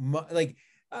 like,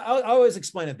 I always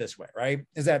explain it this way, right?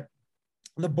 Is that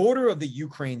the border of the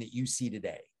Ukraine that you see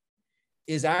today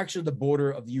is actually the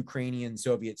border of the Ukrainian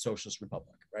Soviet Socialist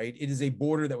Republic, right? It is a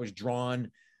border that was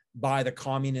drawn by the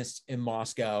communists in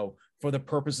Moscow for the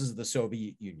purposes of the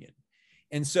Soviet Union.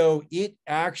 And so it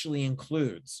actually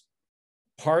includes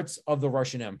parts of the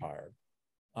Russian Empire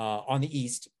on the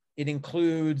east. It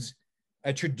includes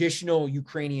a traditional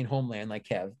Ukrainian homeland like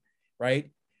Kiev,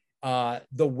 right?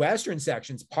 The western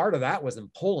sections, part of that was in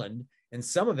Poland, and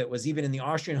some of it was even in the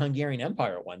Austrian-Hungarian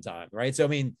Empire at one time, right? So, I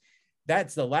mean,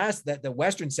 that's the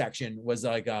western section was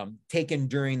like taken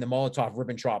during the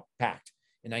Molotov-Ribbentrop Pact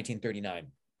in 1939.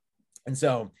 And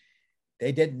so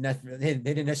they didn't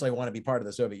necessarily want to be part of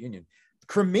the Soviet Union.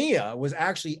 Crimea was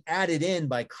actually added in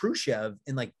by Khrushchev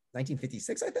in like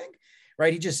 1956, I think,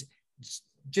 right? He just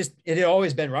it had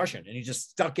always been Russian, and he just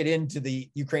stuck it into the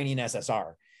Ukrainian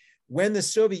SSR. When the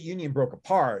Soviet Union broke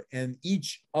apart and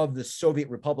each of the Soviet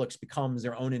republics becomes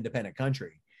their own independent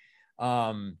country,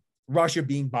 Russia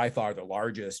being by far the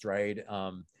largest, right?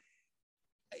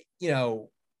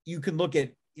 You can look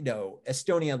at,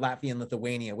 Estonia, Latvia, and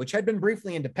Lithuania, which had been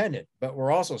briefly independent, but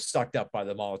were also sucked up by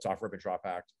the Molotov-Ribbentrop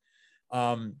Pact.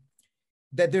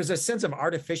 That there's a sense of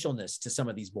artificialness to some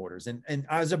of these borders. And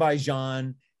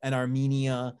Azerbaijan and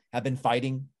Armenia have been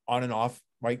fighting on and off,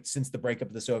 right, since the breakup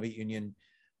of the Soviet Union.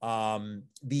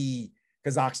 The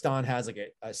Kazakhstan has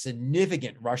like a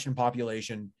significant Russian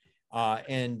population,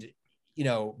 and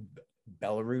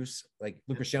Belarus, like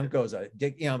Lukashenko's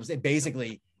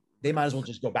basically they might as well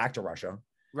just go back to Russia,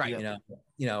 right?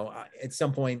 At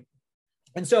some point.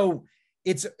 And so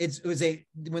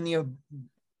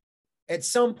at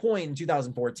some point in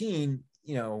 2014,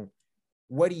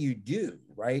 what do you do,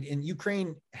 right? And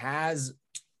Ukraine has,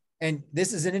 and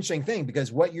this is an interesting thing,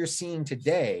 because what you're seeing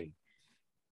today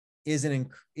is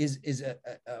a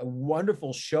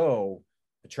wonderful show,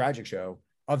 a tragic show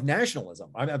of nationalism.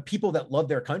 I mean, people that love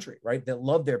their country, right? That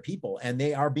love their people, and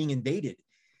they are being invaded,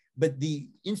 but the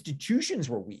institutions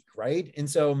were weak, right? And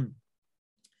so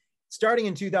starting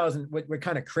in 2000, what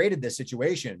kind of created this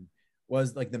situation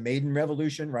was like the Maidan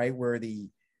Revolution, right? Where the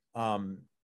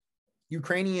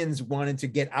Ukrainians wanted to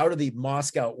get out of the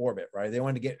Moscow orbit, right? They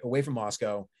wanted to get away from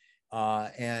Moscow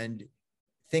and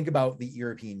think about the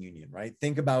European Union, right?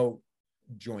 Think about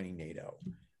joining NATO.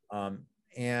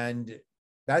 And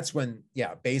that's when,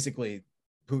 basically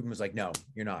Putin was like, no,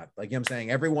 you're not. Like, I'm saying,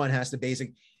 everyone has to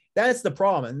that's the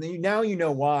problem. And now you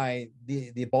know why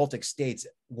the Baltic states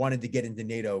wanted to get into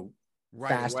NATO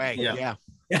right away. Yeah.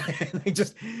 They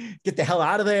just get the hell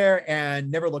out of there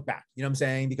and never look back. You know what I'm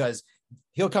saying? Because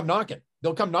he'll come knocking.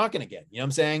 They'll come knocking again. You know what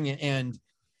I'm saying? And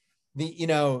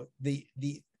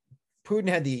the Putin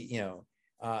had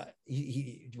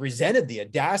he resented the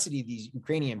audacity of these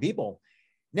Ukrainian people.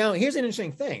 Now, here's an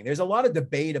interesting thing. There's a lot of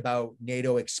debate about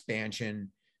NATO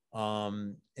expansion,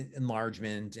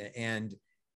 enlargement, and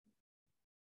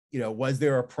was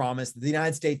there a promise? Did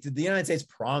the United States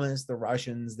promise the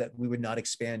Russians that we would not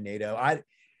expand NATO?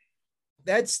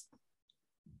 That's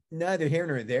neither here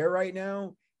nor there right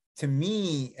now. to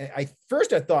me, I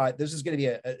thought this was going to be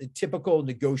a typical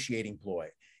negotiating ploy.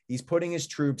 He's putting his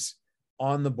troops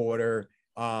on the border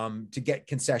to get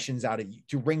concessions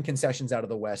to wring concessions out of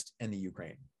the West and the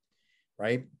Ukraine,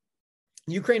 right?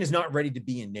 Ukraine is not ready to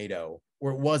be in NATO,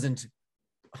 or it wasn't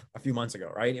a few months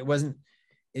ago, right? It wasn't,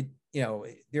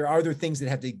 there are other things that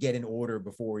have to get in order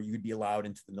before you would be allowed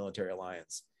into the military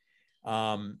alliance.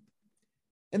 And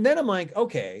then I'm like,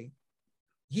 okay,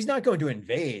 he's not going to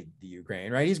invade the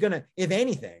Ukraine, right? He's going to, if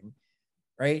anything,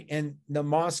 right? And the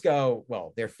Moscow,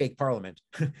 well, their fake parliament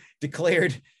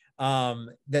declared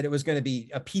that it was going to be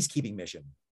a peacekeeping mission.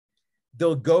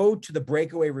 They'll go to the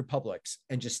breakaway republics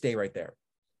and just stay right there,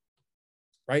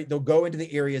 right? They'll go into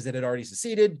the areas that had already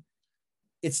seceded.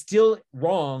 It's still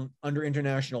wrong under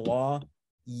international law,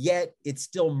 yet it's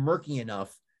still murky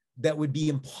enough that would be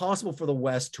impossible for the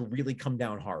West to really come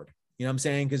down hard. You know what I'm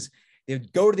saying? Because they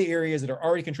would go to the areas that are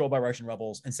already controlled by Russian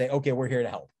rebels and say, okay, we're here to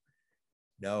help.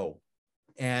 No.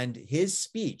 And his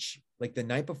speech, like the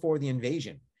night before the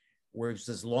invasion, where it's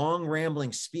this long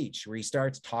rambling speech where he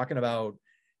starts talking about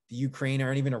the Ukraine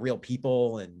aren't even a real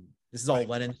people and this is all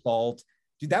Lenin's fault.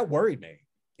 Dude, that worried me.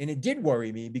 And it did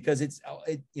worry me because it's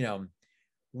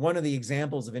one of the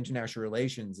examples of international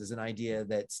relations is an idea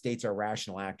that states are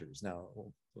rational actors. Now,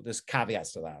 there's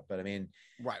caveats to that, but I mean,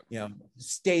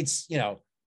 states,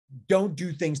 don't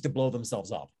do things to blow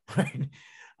themselves up, right?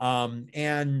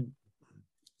 And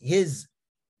his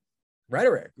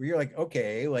rhetoric, where you're like,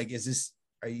 okay, like,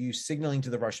 are you signaling to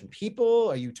the Russian people?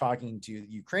 Are you talking to the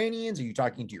Ukrainians? Are you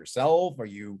talking to yourself?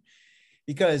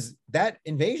 Because that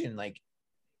invasion, like,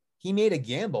 he made a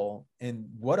gamble, and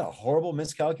what a horrible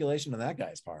miscalculation on that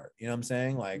guy's part. You know what I'm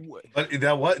saying? Like, but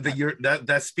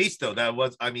that speech though, that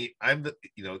was, I mean,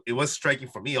 it was striking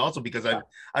for me also because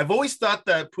I've always thought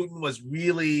that Putin was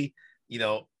really,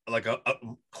 like a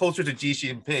closer to Xi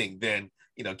Jinping than,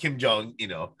 Kim Jong,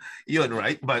 Un,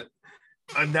 right? But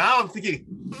now I'm thinking,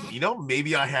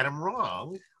 maybe I had him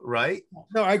wrong, right?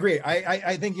 No, I agree.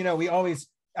 I think, we always,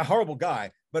 a horrible guy,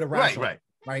 but a rational, right?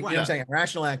 You know what I'm saying? A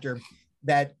rational actor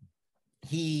that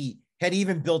he had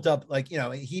even built up, like,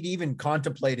 he'd even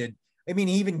contemplated, I mean,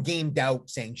 he even gamed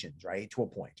out sanctions, right? To a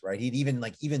point, right? He'd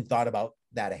even thought about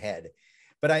that ahead.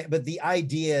 But the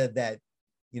idea that,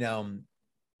 and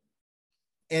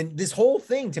this whole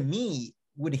thing to me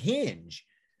would hinge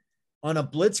on a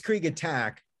blitzkrieg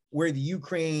attack where the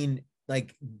Ukraine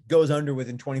like goes under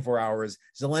within 24 hours.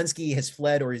 Zelensky has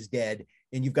fled or is dead,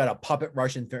 and you've got a puppet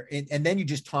Russian, and then you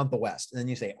just taunt the West, and then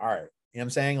you say, all right, you know what I'm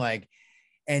saying? Like,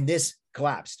 and this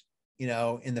collapsed,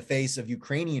 in the face of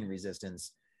Ukrainian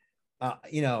resistance,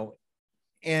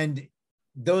 and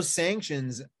those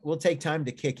sanctions will take time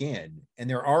to kick in, and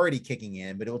they're already kicking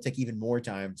in, but it will take even more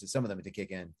time to some of them to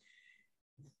kick in.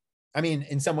 I mean,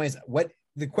 in some ways, what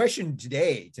the question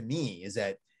today to me is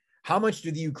that how much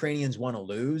do the Ukrainians want to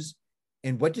lose,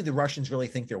 and what do the Russians really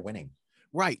think they're winning?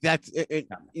 Right. That's it.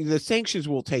 The sanctions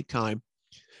will take time,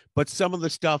 but some of the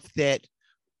stuff that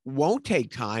won't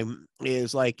take time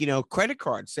is like, credit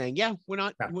cards saying, yeah, we're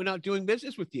not doing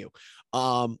business with you.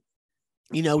 The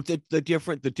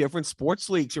different sports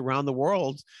leagues around the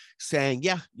world saying,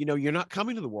 yeah, you're not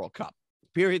coming to the World Cup.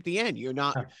 Period. At the end, you're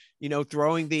not,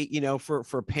 throwing the,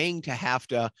 for paying to have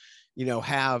to,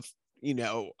 have,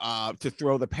 to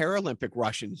throw the Paralympic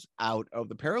Russians out of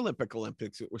the Paralympic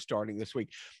Olympics that were starting this week.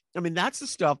 I mean, that's the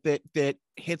stuff that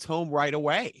hits home right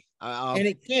away. And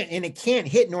it can't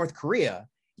hit North Korea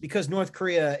because North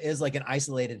Korea is like an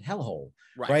isolated hellhole,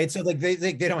 right? So like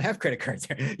they don't have credit cards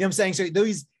there. You know what I'm saying? So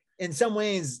those, in some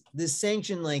ways, this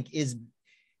sanction like is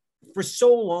for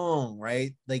so long,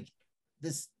 right? Like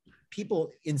this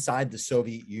people inside the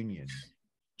Soviet Union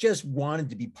just wanted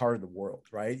to be part of the world,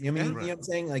 right? I mean, you know what I'm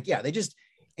saying? Like, yeah, they just,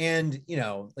 and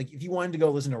like if you wanted to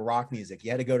go listen to rock music, you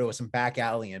had to go to some back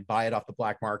alley and buy it off the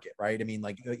black market, right? I mean,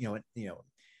 like,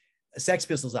 a Sex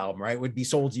Pistols album, right, would be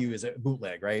sold to you as a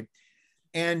bootleg, right?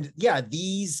 And yeah,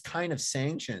 these kind of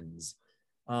sanctions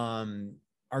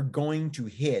are going to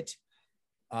hit,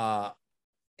 and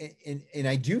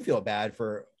I do feel bad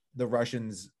for the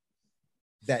Russians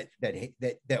that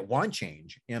want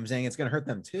change. You know what I'm saying? It's going to hurt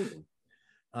them too.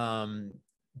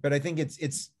 But I think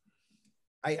it's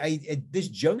at this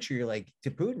juncture, you're like,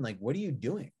 to Putin, like, what are you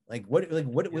doing? Like, what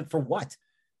for what?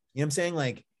 You know what I'm saying?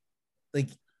 Like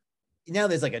now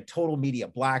there's like a total media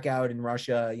blackout in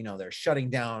Russia. They're shutting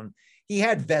down. He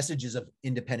had vestiges of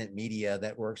independent media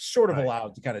that were sort of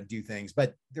allowed to kind of do things,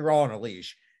 but they're all on a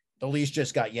leash. The leash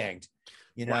just got yanked,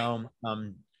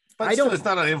 But it's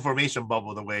not an information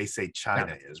bubble the way, say,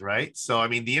 China is, right? So, I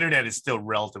mean, the internet is still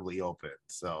relatively open.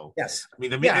 So, yes, I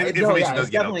mean, the information does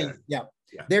get out there. Yeah.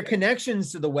 their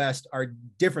connections to the West are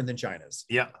different than China's.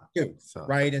 Yeah. Too,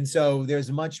 right. And so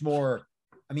there's much more,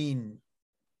 I mean,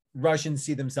 Russians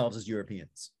see themselves as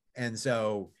Europeans. And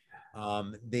so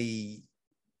the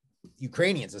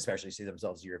Ukrainians especially see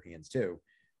themselves as Europeans too.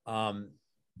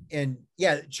 And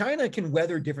yeah, China can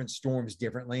weather different storms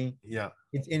differently. Yeah.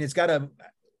 And it's got a,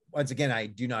 once again, I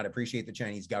do not appreciate the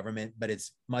Chinese government, but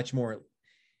it's much more,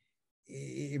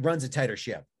 it runs a tighter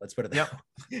ship. Let's put it that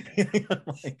way.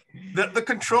 Like, the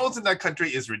controls in that country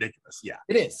is ridiculous. Yeah.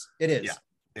 It is. It is.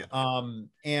 Yeah.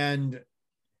 And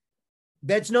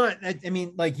that's not, I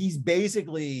mean, like he's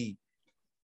basically,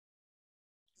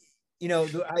 you know,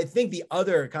 I think the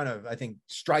other kind of, I think,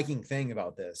 striking thing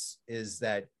about this is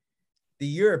that the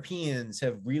Europeans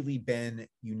have really been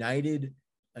united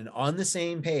and on the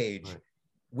same page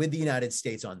with the United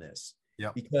States on this.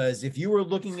 Yeah. Because if you were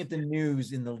looking at the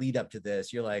news in the lead up to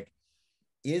this, you're like,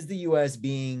 is the US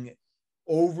being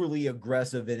overly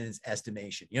aggressive in its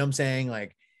estimation? You know what I'm saying?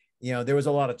 Like, you know, there was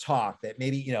a lot of talk that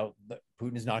maybe, you know,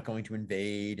 Putin is not going to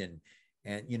invade and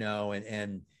you know,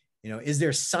 you know, is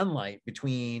there sunlight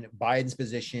between Biden's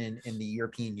position and the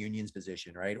European Union's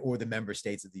position, right? Or the member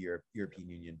states of the European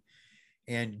Union.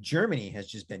 And Germany has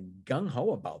just been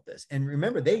gung-ho about this. And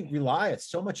remember, they rely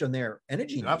so much on their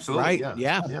energy needs. Absolutely. Right.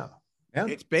 Yeah.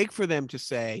 It's big for them to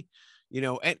say, you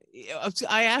know, and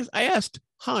I asked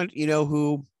Hunt, you know,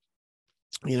 who,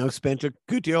 you know, spent a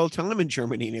good deal of time in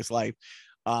Germany in his life.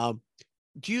 Do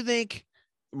you think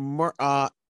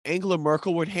Angela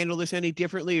Merkel would handle this any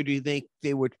differently, or do you think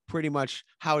they would pretty much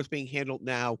how it's being handled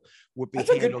now would be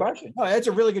That's handled? A good question. No, that's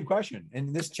a really good question.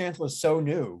 And this chancellor is so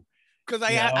new. Because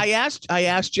I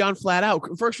asked John flat out.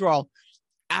 First of all,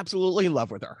 absolutely in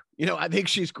love with her. You know, I think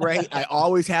she's great. I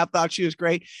always have thought she was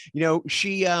great. You know,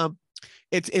 she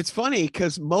it's funny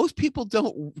because most people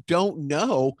don't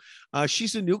know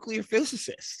she's a nuclear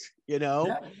physicist, you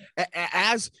know,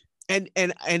 and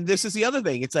this is the other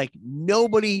thing. It's like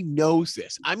nobody knows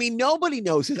this. I mean, nobody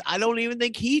knows this. I don't even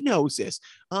think he knows this.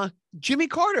 Jimmy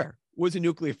Carter was a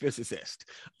nuclear physicist.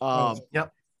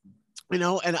 Yep. You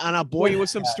know, and I'll bore you with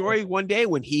some story one day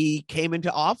when he came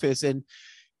into office, and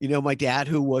you know, my dad,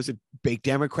 who was a big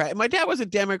Democrat, my dad was a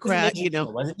Democrat, you know,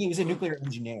 wasn't he? He was a nuclear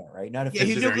engineer, right? Not a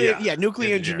he's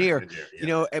nuclear engineer. You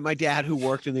know, and my dad, who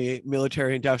worked in the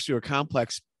military industrial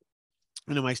complex,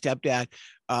 you know, my stepdad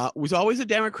was always a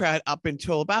Democrat up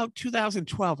until about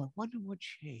 2012. I wonder what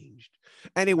changed.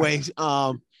 Anyways,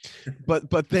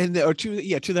 but then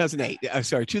 2008.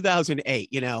 Sorry, 2008.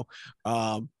 You know,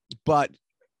 but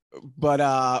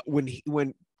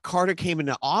when Carter came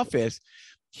into office,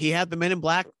 he had the men in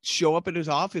black show up at his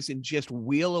office and just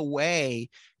wheel away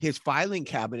his filing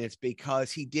cabinets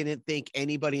because he didn't think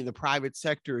anybody in the private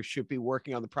sector should be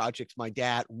working on the projects my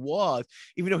dad was,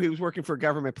 even though he was working for a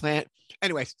government plant.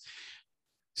 Anyways,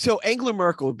 so Angela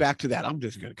Merkel, back to that. I'm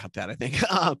just going to cut that, I think.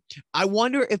 I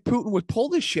wonder if Putin would pull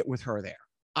this shit with her there.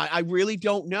 I really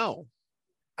don't know.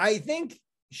 I think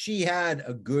she had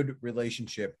a good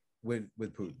relationship with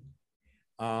Putin.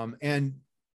 And,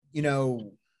 you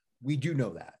know, we do know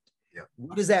that. Yeah.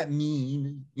 What does that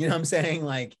mean? You know what I'm saying?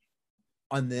 Like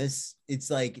on this,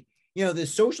 it's like, you know, the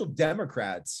Social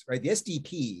Democrats, right? The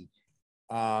SDP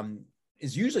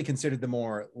is usually considered the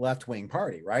more left-wing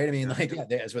party, right? I mean, like, yeah,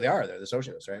 that's what they are. They're the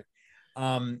socialists, right?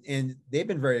 And they've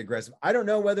been very aggressive. I don't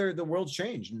know whether the world's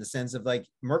changed in the sense of like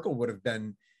Merkel would have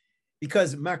been,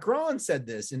 because Macron said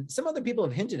this, and some other people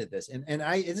have hinted at this, and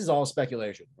this is all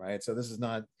speculation, right? So this is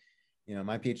not, you know,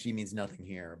 my PhD means nothing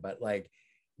here, but like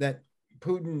that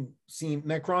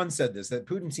Macron said this, that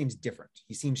Putin seems different.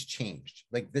 He seems changed.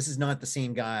 Like this is not the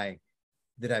same guy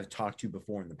that I've talked to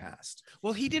before in the past.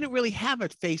 Well, he didn't really have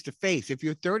it face to face. If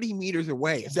you're 30 meters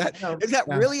away, is that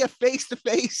really a face to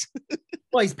face?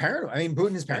 Well, he's paranoid. I mean,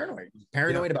 Putin is paranoid. He's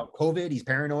paranoid about COVID. He's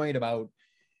paranoid about,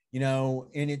 you know,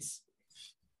 and it's,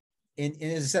 and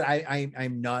as I said,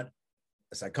 I'm not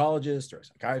a psychologist or a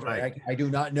psychiatrist. Right. I do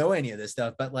not know any of this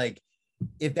stuff, but like,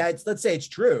 if that's, let's say it's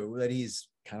true that he's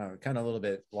kind of a little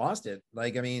bit lost it.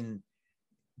 Like, I mean,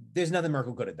 there's nothing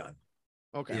Merkel could have done.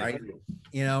 Okay. Right.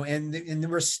 You know, and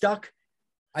we're stuck,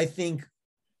 I think,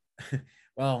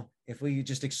 well, if we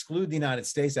just exclude the United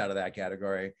States out of that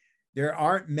category, there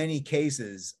aren't many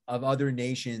cases of other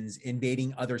nations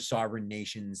invading other sovereign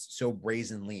nations so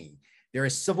brazenly. There are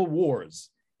civil wars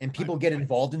and people get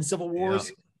involved in civil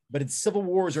wars, but civil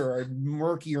wars are a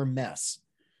murkier mess,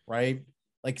 right?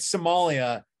 Like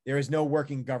Somalia, there is no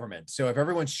working government. So if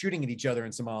everyone's shooting at each other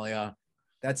in Somalia,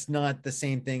 that's not the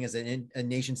same thing as a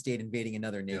nation state invading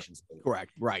another nation state.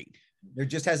 Correct. Right. There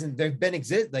just hasn't,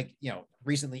 like, you know,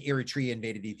 recently Eritrea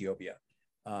invaded Ethiopia.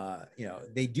 You know,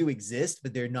 they do exist,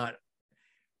 but they're not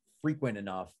frequent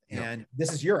enough. And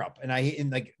this is Europe.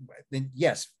 And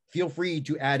yes, feel free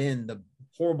to add in the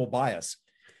horrible bias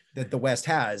that the West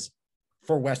has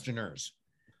for Westerners.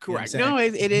 Correct. No,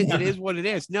 it is what it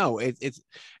is. No, it's,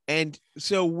 and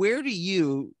so where do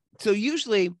you, so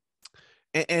usually,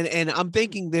 and I'm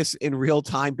thinking this in real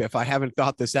time, Biff, I haven't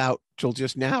thought this out till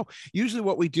just now. Usually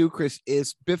what we do, Chris,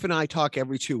 is Biff and I talk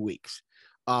every 2 weeks.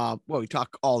 Well, we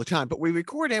talk all the time, but we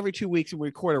record every 2 weeks, and we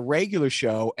record a regular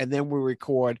show, and then we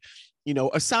record,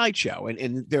 a sideshow,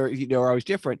 and they're, always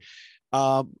different.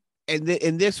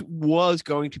 And this was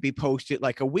going to be posted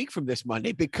like a week from this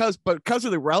Monday because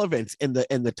of the relevance and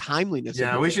the timeliness.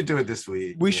 Yeah, we should do it this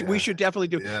week. We should definitely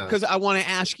do it because I want to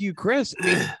ask you, Chris. I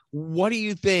mean, what do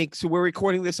you think? So we're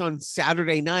recording this on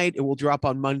Saturday night. It will drop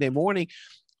on Monday morning.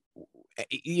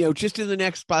 Just in the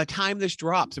next, by the time this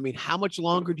drops, I mean, how much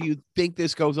longer do you think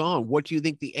this goes on? What do you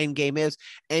think the end game is?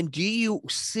 And do you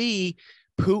see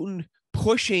Putin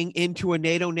pushing into a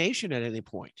NATO nation at any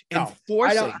point and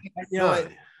forcing?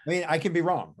 I mean, I can be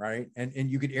wrong, right? And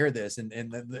you could air this, and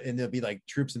there'll be like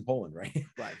troops in Poland, right?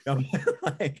 Right.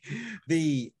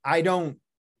 I don't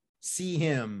see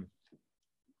him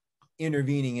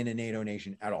intervening in a NATO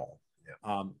nation at all.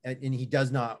 Yeah. And he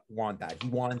does not want that. He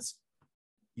wants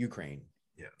Ukraine.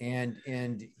 Yeah. And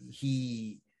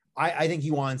I think he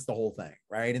wants the whole thing,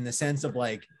 right? In the sense of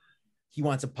like, he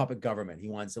wants a puppet government. He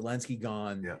wants Zelensky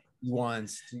gone. Yeah. He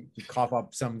wants to cough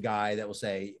up some guy that will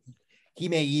say, they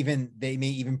may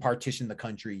even partition the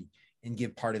country and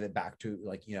give part of it back to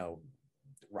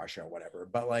Russia or whatever.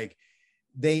 But like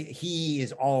he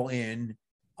is all in.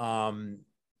 And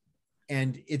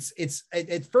it's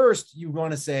at first you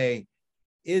want to say,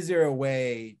 is there a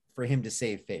way for him to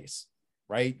save face?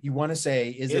 Right? You want to say,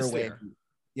 is there a way?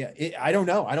 Yeah. I don't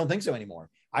know. I don't think so anymore.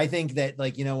 I think that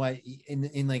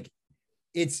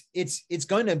it's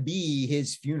going to be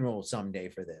his funeral someday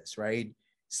for this, right?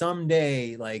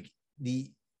 Someday, like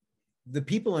the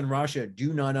people in Russia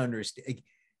do not understand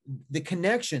the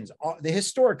connections, the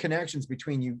historic connections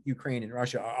between Ukraine and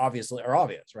Russia are obvious,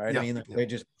 right? Yeah, I mean,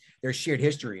 there's shared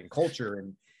history and culture,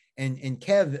 and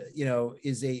Kiev,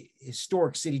 is a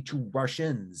historic city to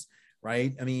Russians,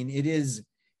 right? I mean, it is,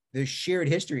 the shared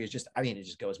history is just, it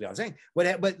just goes without saying.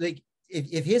 But like,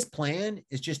 if his plan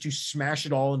is just to smash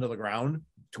it all into the ground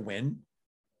to win,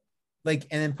 like,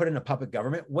 and then put in a puppet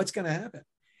government, what's going to happen?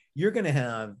 You're going to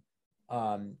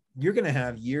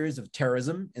have years of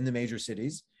terrorism in the major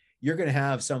cities. You're going to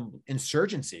have some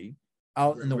insurgency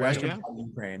out in the western part of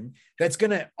Ukraine that's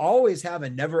going to always have a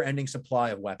never-ending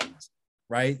supply of weapons,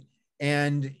 right?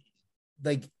 And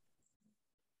like,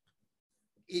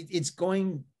 it's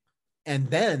going, and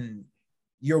then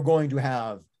you're going to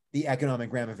have the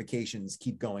economic ramifications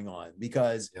keep going on,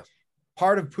 because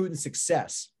part of Putin's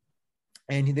success,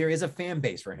 and there is a fan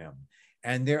base for him,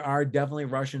 and there are definitely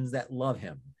Russians that love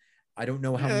him. I don't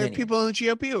know how many. There are people in the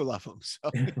GOP who love him.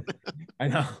 So. I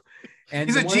know. And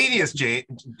he's a genius, Jack.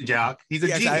 He's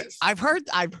a genius. I've heard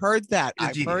that.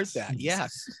 I've heard that.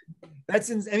 Yes. That's,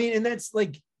 and that's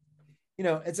like,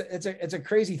 it's a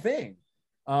crazy thing.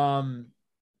 I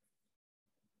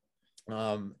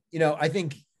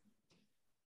think.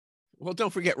 Well,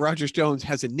 don't forget, Roger Stones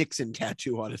has a Nixon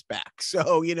tattoo on his back.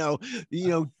 So,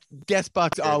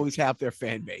 despots always have their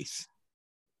fan base.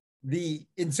 Russia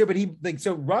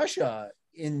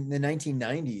in the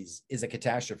 1990s is a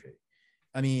catastrophe.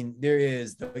 I mean,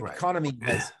 the economy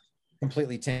has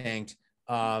completely tanked.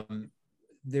 There's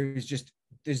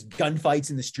gunfights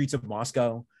in the streets of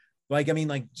Moscow. Gangs,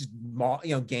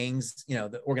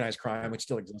 the organized crime, which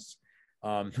still exists.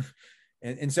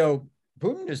 And so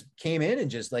Putin just came in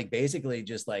and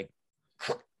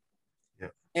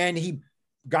and he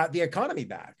got the economy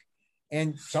back.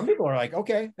 And some people are like,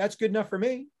 okay, that's good enough for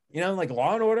me. Like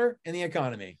law and order and the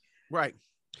economy. Right.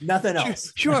 Nothing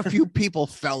else. Sure, a few people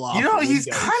fell off. He's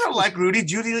kind of like Rudy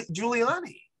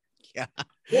Giuliani. Yeah.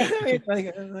 Yeah. We're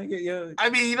probably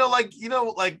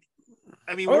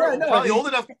old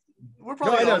enough. We're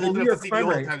probably old enough to see the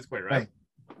old Times Square, right?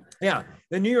 Yeah.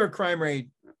 The New York crime rate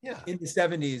in the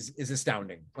 70s is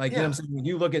astounding. Like, I'm saying, when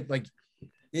you look at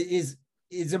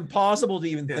it's impossible to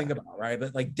even think about, right?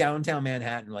 But like downtown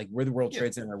Manhattan, like where the World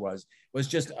Trade Center was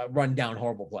just a rundown,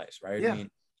 horrible place, right? Yeah. I mean,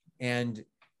 and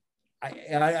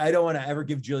I don't want to ever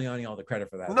give Giuliani all the credit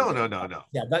for that. No.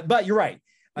 Yeah, but you're right.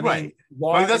 I mean,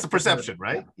 that's the perception,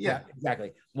 right? Yeah,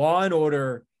 exactly. Law and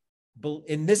order,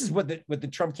 and this is what the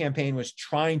Trump campaign was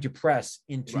trying to press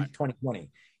into 2020.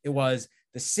 It was,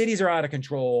 the cities are out of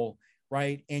control,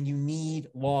 right? And you need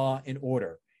law and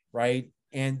order, right?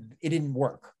 And it didn't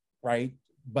work, right?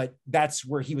 But that's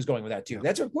where he was going with that too.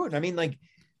 That's important. I mean, like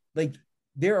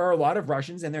there are a lot of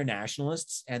Russians and they're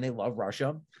nationalists and they love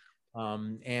Russia.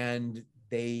 And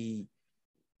they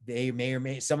may or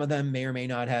may, some of them may or may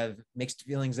not have mixed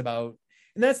feelings about,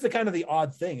 and that's the kind of the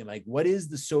odd thing. And like, what is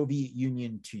the Soviet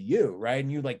Union to you? Right.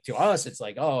 And you like, to us, it's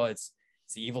like, oh, it's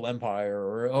the evil empire,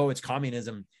 or, oh, it's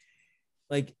communism.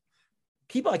 Like,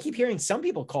 I keep hearing some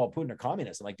people call Putin a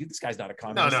communist. I'm like, dude, this guy's not a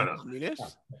communist. No.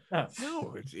 Communist?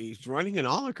 No, he's running an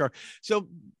oligarch. So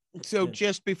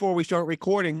just before we start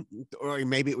recording, or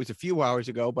maybe it was a few hours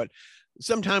ago, but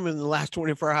sometime in the last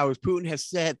 24 hours, Putin has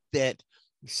said that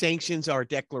sanctions are a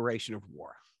declaration of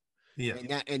war.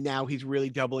 Yeah. And now he's really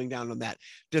doubling down on that.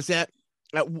 Does that,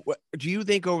 do you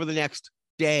think over the next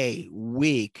day,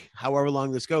 week, however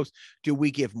long this goes, do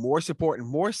we give more support and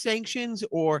more sanctions,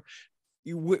 or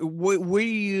where do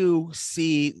you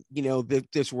see,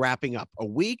 this wrapping up? A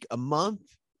week, a month?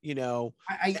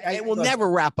 It will never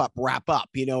wrap up,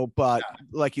 but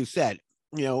like you said,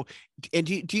 and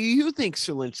do you think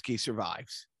Zelensky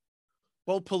survives?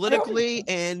 Both politically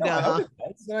and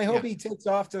I hope he takes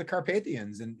off to the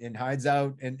Carpathians and hides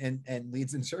out and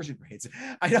leads insurgent raids.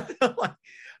 I don't know.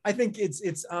 I think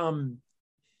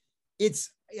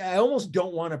I almost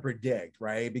don't want to predict,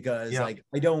 right? Because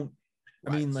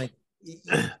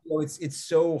it's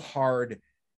so hard.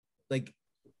 Like,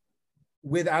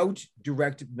 without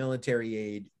direct military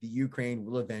aid, the Ukraine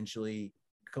will eventually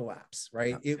collapse,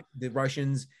 right? The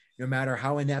Russians, no matter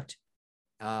how inept,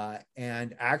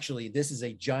 and actually, this is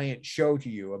a giant show to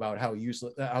you about how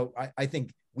useless, how I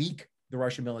think weak the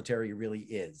Russian military really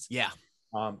is. Yeah.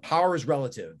 Power is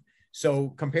relative. So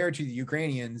compared to the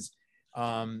Ukrainians,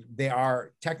 they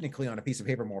are technically on a piece of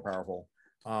paper more powerful.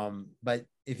 But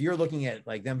if you're looking at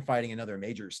like them fighting another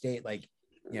major state,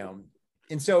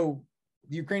 and so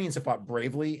the Ukrainians have fought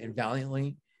bravely and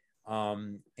valiantly.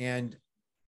 And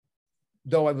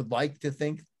though I would like to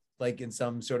think, like in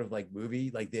some sort of like movie,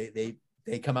 like they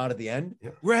come out at the end.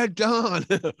 Red Dawn,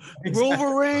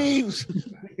 Wolverines.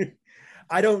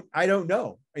 I don't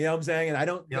know. You know what I'm saying? And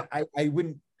I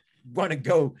wouldn't want to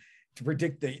go to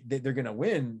predict that they're going to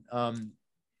win.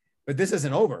 But this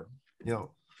isn't over.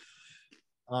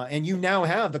 And you now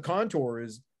have the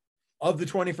contours of the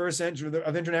 21st century,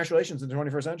 of international relations in the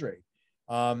 21st century.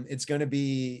 It's going to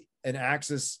be an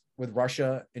axis with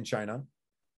Russia and China.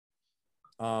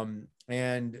 And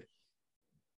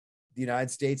the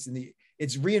United States and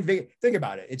think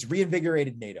about it. It's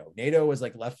reinvigorated NATO. NATO was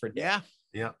like left for dead.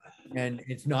 Yeah. And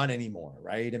it's not anymore.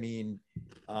 Right. I mean,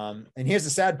 and here's the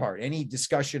sad part. Any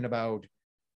discussion about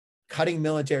cutting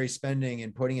military spending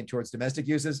and putting it towards domestic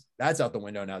uses, that's out the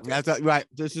window now. That's right.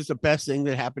 This is the best thing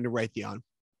that happened to Raytheon.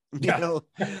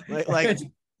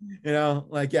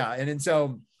 And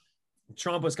so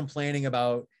Trump was complaining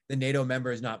about the NATO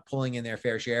members not pulling in their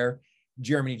fair share.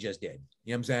 Germany just did.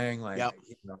 You know what I'm saying?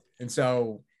 And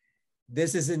so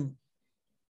this is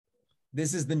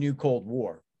the new Cold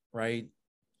War, right?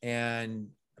 And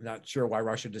I'm not sure why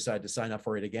Russia decided to sign up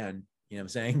for it again. You know what I'm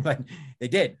saying? But they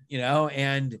did,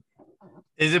 and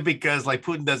is it because like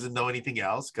Putin doesn't know anything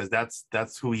else? Because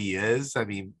that's who he is. I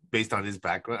mean, based on his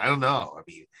background, I don't know. I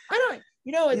mean,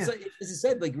 it's like, as I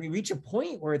said, like we reach a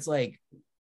point where it's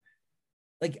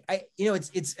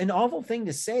it's an awful thing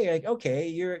to say. Like, okay,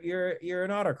 you're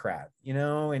an autocrat,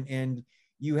 and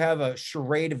you have a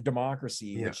charade of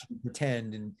democracy, which you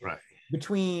pretend, and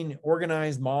between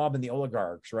organized mob and the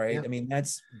oligarchs, right? I mean,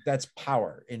 that's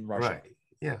power in Russia. Right.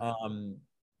 Yeah.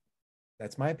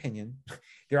 That's my opinion.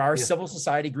 There are civil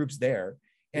society groups there,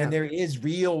 and there is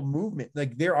real movement.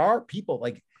 Like there are people.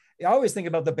 Like I always think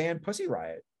about the band Pussy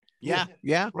Riot. Yeah.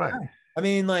 Right. I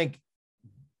mean,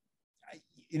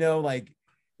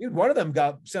 dude, one of them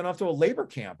got sent off to a labor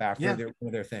camp after one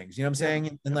of their things. You know what I'm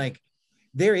saying? And like,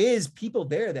 there is people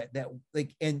there that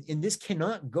like, and this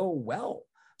cannot go well.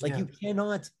 Like you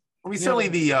cannot. I mean, certainly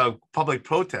the public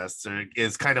protests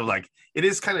is kind of like, it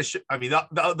is kind of,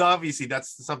 obviously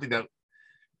that's something that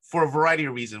for a variety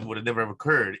of reasons would have never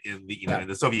occurred in the, in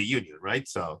the Soviet Union. Right.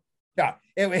 So. Yeah.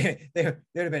 They'd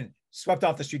have been swept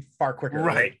off the street far quicker.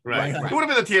 Right. It would have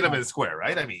been the Tiananmen Square.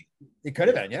 Right. I mean, it could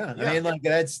have been. Yeah. I mean, like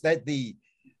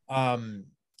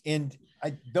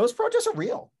those protests are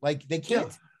real. Like they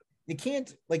can't,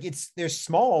 like they're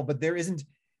small, but there isn't,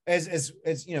 as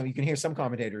you can hear some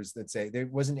commentators that say there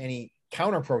wasn't any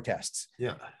counter protests.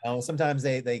 Yeah. Sometimes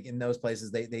they in those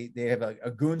places they have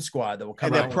a goon squad that will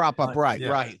come and out prop up. Right.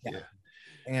 Yeah.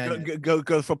 And go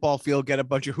to the football field, get a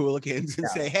bunch of hooligans and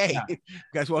say, hey, you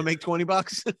guys want to make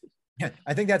 $20? Yeah.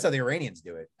 I think that's how the Iranians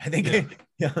do it. I think,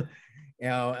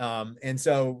 and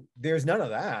so there's none of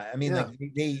that. I mean, like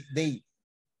they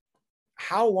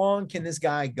how long can this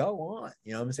guy go on?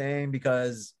 You know what I'm saying?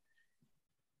 Because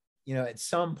you know, at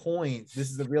some point, this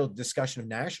is the real discussion of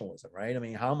nationalism, right? I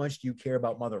mean, how much do you care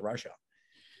about Mother Russia?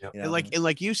 Yep. You know? And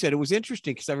like you said, it was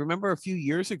interesting because I remember a few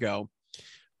years ago,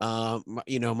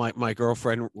 you know, my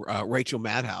girlfriend Rachel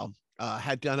Maddow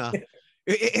had done a.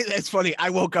 It's funny.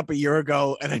 I woke up a year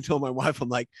ago and I told my wife, I'm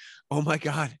like, oh my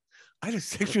God, I had a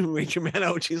section with Rachel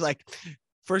Maddow. And she's like,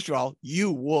 first of all,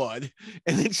 you would.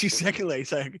 And then she's secondly,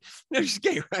 it's like, no, she's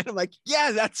gay, right? I'm like,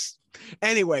 yeah, that's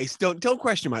anyways, don't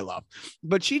question my love.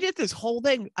 But she did this whole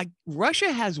thing.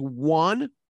 Russia has one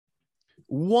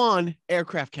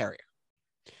aircraft carrier.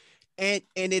 And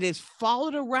it is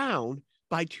followed around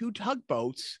by two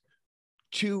tugboats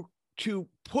to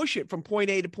push it from point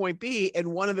A to point B, and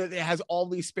one of it has all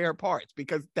these spare parts,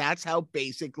 because that's how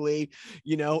basically,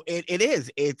 you know, it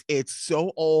is. It's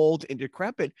so old and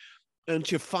decrepit. And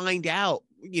to find out,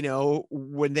 you know,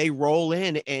 when they roll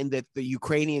in and that the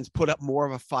Ukrainians put up more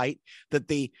of a fight, that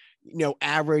the, you know,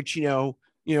 average, you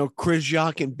know,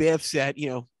 Khrushchev and Biff said, you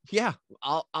know, yeah,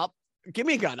 I'll give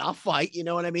me a gun, I'll fight, you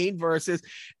know what I mean? Versus,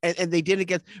 and they didn't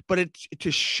get, but it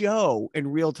to show in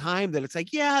real time that it's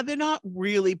like, yeah, they're not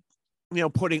really, you know,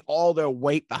 putting all their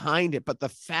weight behind it. But the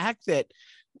fact that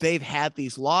they've had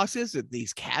these losses and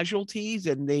these casualties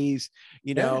and these,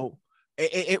 you know,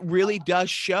 it really does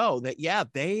show that, yeah,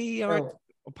 they are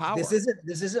a power.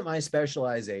 This isn't my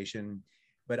specialization,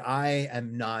 but I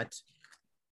am not,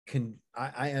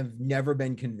 I have never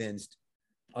been convinced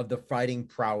of the fighting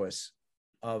prowess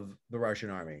of the Russian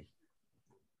army,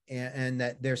 and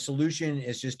that their solution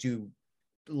is just to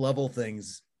level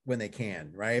things when they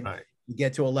can, right?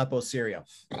 Get to Aleppo, Syria,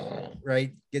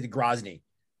 right? Get to Grozny,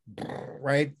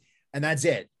 right? And that's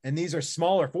it. And these are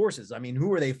smaller forces. I mean,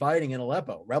 who are they fighting in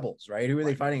Aleppo? Rebels, right? Who are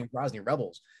they fighting in Grozny?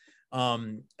 Rebels.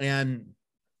 And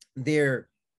they're,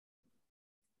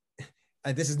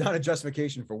 this is not a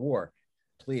justification for war,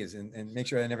 please, and make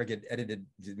sure I never get edited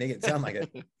to make it sound like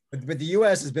it. But the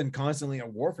U.S. has been constantly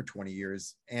at war for 20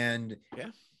 years, and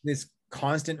this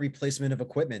constant replacement of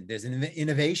equipment. There's an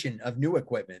innovation of new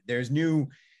equipment. There's new,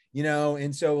 you know,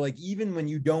 and so like even when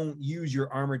you don't use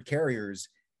your armored carriers,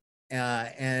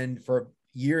 and for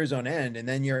years on end, and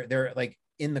then they're like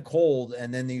in the cold,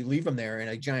 and then you leave them there in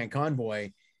a giant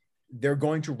convoy, they're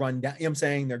going to run down. You know what I'm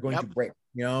saying? They're going to break.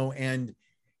 You know, and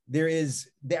there is,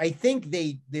 I think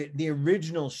the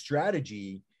original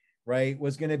strategy, right,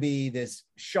 was going to be this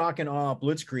shock and awe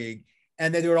blitzkrieg,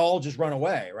 and they would all just run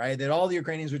away, right? That all the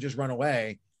Ukrainians would just run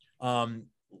away. And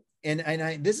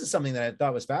this is something that I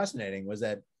thought was fascinating, was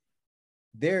that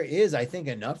there is, I think,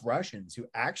 enough Russians who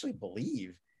actually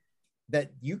believe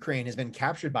that Ukraine has been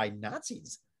captured by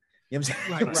Nazis. You know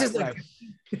what I'm saying? Right.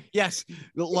 Yes.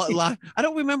 I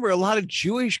don't remember a lot of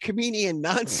Jewish comedian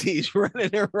Nazis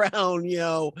running around, you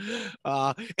know,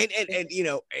 and you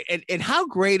know, and how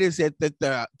great is it that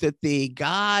the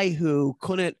guy who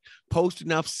couldn't post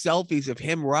enough selfies of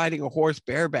him riding a horse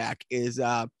bareback is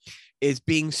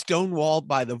being stonewalled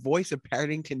by the voice of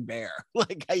Paddington Bear.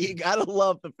 Like, you gotta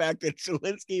love the fact that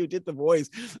Zelensky, who did the voice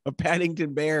of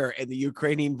Paddington Bear, and the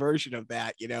Ukrainian version of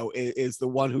that, you know, is the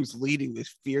one who's leading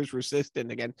this fierce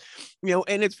resistance again. You know,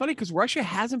 and it's funny because Russia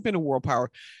hasn't been a world power.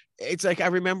 It's like, I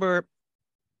remember,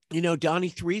 you know, Donnie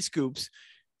Three Scoops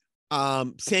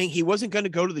saying he wasn't going to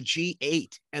go to the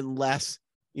G8 unless,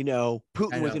 you know,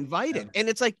 Putin was invited. And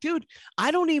it's like, dude,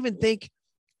 I don't even think,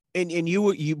 and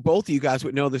you both of you guys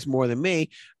would know this more than me,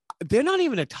 they're not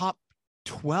even a top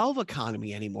 12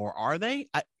 economy anymore, are they?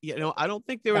 I don't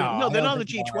think they're they're not the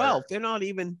G12. They're not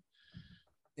even,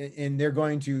 and they're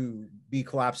going to be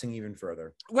collapsing even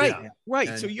further. Right.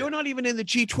 And, so you're not even in the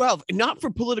G12, not for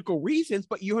political reasons,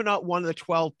 but you're not one of the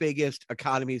 12 biggest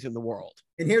economies in the world.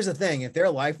 And here's the thing: if their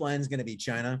lifeline is going to be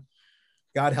China,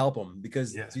 God help them,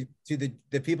 because to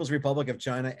the People's Republic of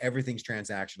China, everything's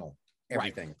transactional.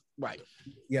 Everything. Right.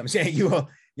 Yeah, I'm saying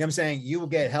you will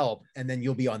get help, and then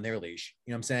you'll be on their leash.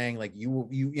 You know what I'm saying? Like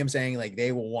I'm saying, like,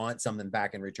 they will want something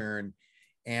back in return.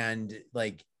 And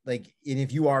like, and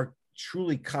if you are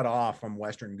truly cut off from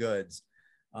Western goods,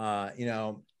 you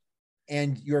know,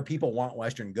 and your people want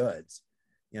Western goods,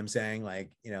 you know what I'm saying?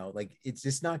 Like, you know, like, it's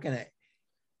just not gonna,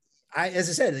 as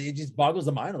I said, it just boggles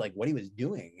the mind of like what he was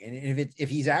doing. And if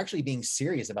he's actually being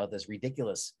serious about this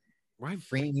ridiculous,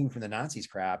 freeing you from the Nazis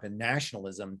crap and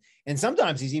nationalism, and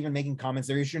sometimes he's even making comments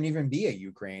there shouldn't even be a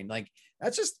Ukraine. Like,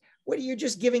 that's just, what are you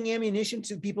just giving ammunition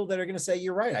to people that are going to say,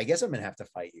 you're right, I guess I'm going to have to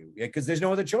fight you because there's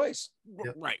no other choice.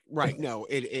 Right. No,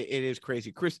 it is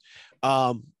crazy, Chris.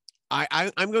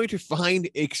 I'm going to find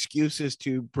excuses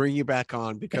to bring you back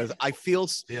on because I feel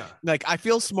like I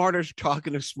feel smarter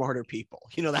talking to smarter people.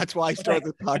 You know, that's why I started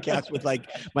the podcast with like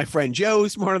my friend Joe,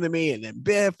 smarter than me, and then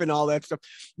Biff and all that stuff.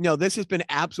 No, this has been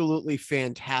absolutely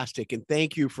fantastic, and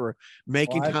thank you for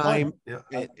making time.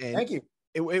 And thank you.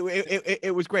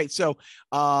 It was great. So,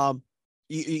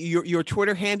 your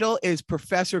Twitter handle is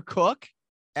Professor Cook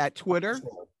at Twitter _.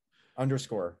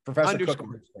 Professor Cook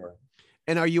 _.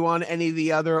 And are you on any of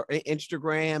the other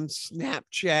Instagram,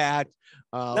 Snapchat?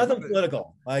 Nothing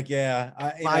political. Like,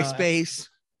 MySpace.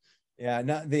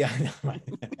 Not the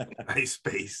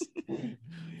MySpace.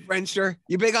 Friendster.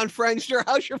 You big on Friendster?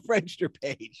 How's your Friendster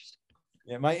page?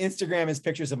 Yeah, my Instagram is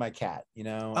pictures of my cat. You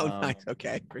know. Oh, nice.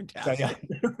 Okay, fantastic.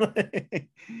 So,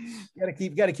 you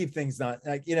gotta keep things not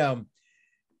like, you know.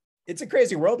 It's a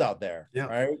crazy world out there,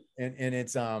 right? And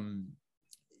it's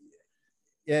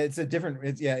it's a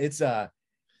different.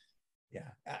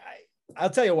 I'll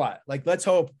tell you what. Like, let's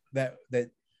hope that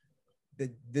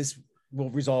this will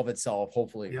resolve itself.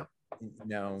 Hopefully, you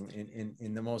know,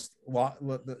 in the most in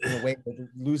a way that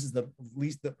loses the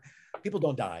least the people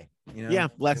don't die. You know. Yeah.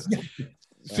 Let's.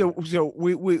 So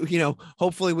we you know,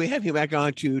 hopefully we have you back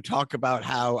on to talk about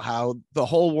how the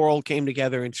whole world came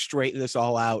together and straighten this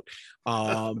all out,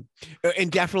 and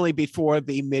definitely before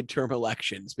the midterm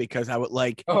elections, because I would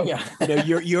like you know,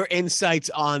 your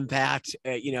insights on that.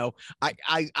 You know,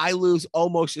 I lose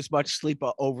almost as much sleep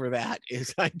over that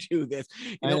as I do this.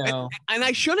 You know, and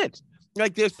I shouldn't.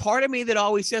 Like, there's part of me that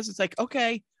always says, it's like,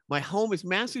 okay, my home is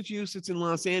Massachusetts and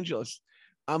Los Angeles.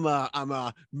 I'm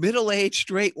a middle-aged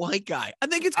straight white guy. I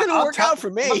think it's going to work out for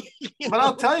me. But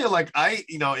I'll tell you, like,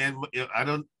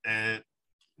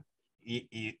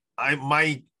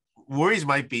 my worries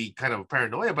might be kind of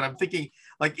paranoia, but I'm thinking,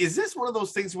 like, is this one of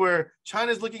those things where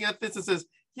China's looking at this and says,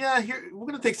 yeah, here, we're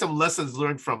going to take some lessons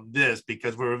learned from this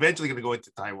because we're eventually going to go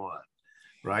into Taiwan.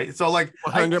 Right. So, like,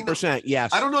 100%.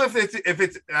 Yes. I don't know if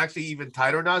it's actually even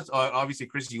tight or not. Obviously,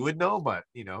 Chris, you would know, but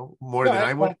you know more than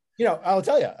I would. You know, I'll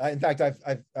tell you. In fact,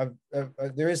 I've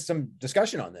there is some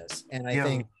discussion on this, and I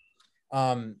think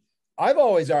I've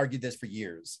always argued this for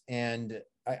years, and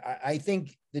I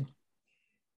think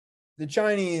the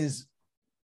Chinese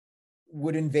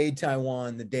would invade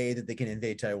Taiwan the day that they can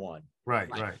invade Taiwan. Right.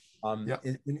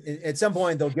 At some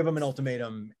point, they'll give them an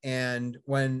ultimatum, and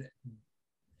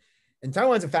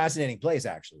Taiwan's a fascinating place,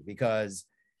 actually, because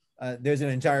there's an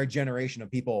entire generation of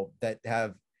people that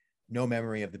have no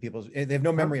memory of they have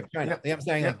no memory of China. I'm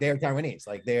saying like they're Taiwanese,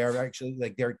 like they are actually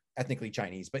like they're ethnically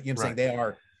Chinese, but you know what I'm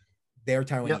saying they're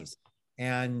Taiwanese,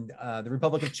 and the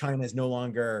Republic of China is no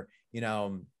longer, you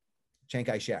know, Chiang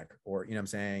Kai-shek or, you know what I'm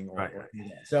saying,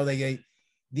 so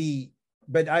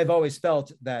but I've always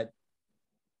felt that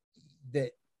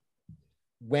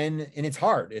when, and it's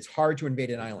hard to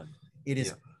invade an island. It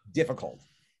is difficult,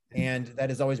 and that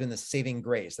has always been the saving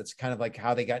grace. That's kind of like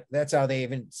how that's how they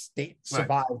even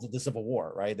survived the Civil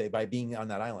War, right? By being on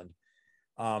that island.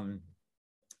 And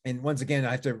once again,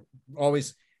 I have to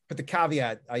always put the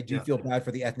caveat, I do feel bad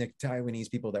for the ethnic Taiwanese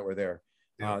people that were there.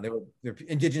 They're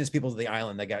indigenous people to the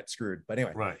island that got screwed, but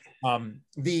anyway,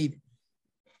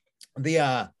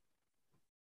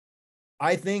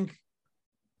 I think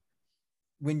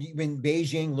when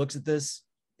Beijing looks at this,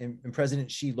 and President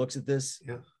Xi looks at this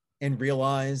and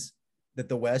realize that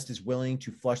the West is willing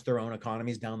to flush their own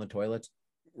economies down the toilet,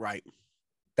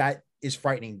 that is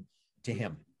frightening to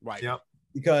him,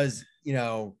 because, you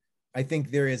know, I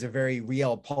think there is a very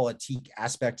realpolitik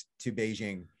aspect to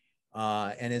Beijing,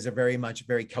 and is a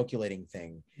very calculating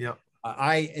thing.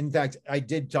 In fact, I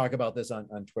did talk about this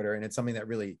on Twitter, and it's something that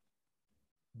really,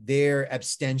 their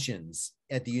abstentions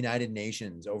at the United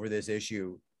Nations over this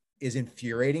issue is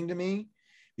infuriating to me,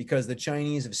 because the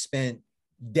Chinese have spent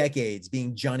decades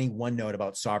being Johnny One Note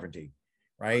about sovereignty,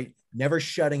 right? Never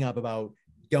shutting up about,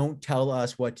 don't tell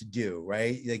us what to do,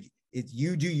 right? Like,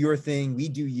 you do your thing, we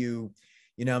do you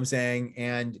know what I'm saying?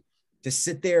 And to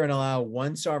sit there and allow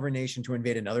one sovereign nation to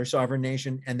invade another sovereign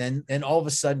nation, and then all of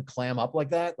a sudden clam up like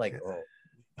that, like,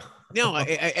 No,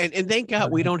 and thank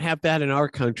God we don't have that in our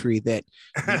country, that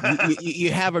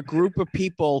you have a group of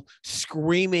people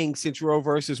screaming since Roe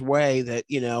versus Wade that,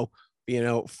 you know,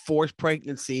 forced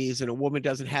pregnancies, and a woman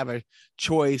doesn't have a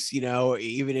choice, you know,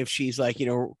 even if she's like, you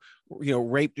know,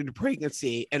 raped into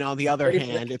pregnancy. And on the other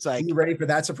hand, it's like, are you ready for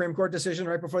that Supreme Court decision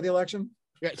right before the election?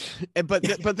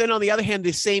 But then on the other hand,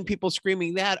 the same people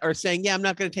screaming that are saying, yeah, I'm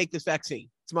not going to take this vaccine.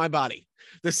 It's my body.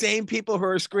 The same people who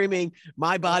are screaming,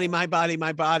 my body, my body,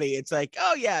 my body. It's like,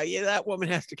 oh yeah, that woman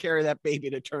has to carry that baby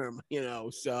to term, you know?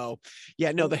 So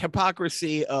the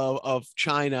hypocrisy of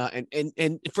China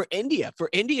and for India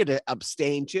to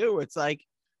abstain too. It's like,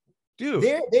 do.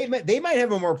 They might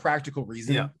have a more practical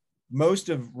reason. Yeah. Most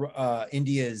of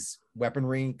India's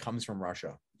weaponry comes from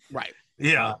Russia. Right.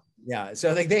 Yeah. Yeah.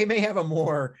 So like they may have a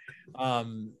more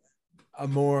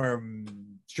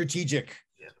strategic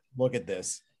look at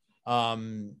this.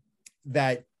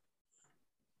 That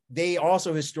they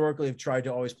also historically have tried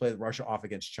to always play Russia off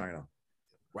against China.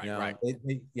 Right. You know, Right.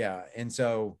 Yeah. And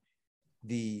so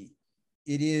it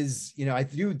is, you know,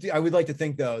 I would like to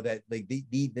think though that like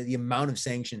the amount of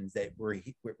sanctions that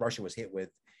Russia was hit with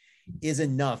is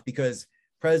enough, because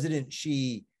President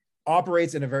Xi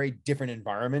operates in a very different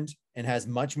environment and has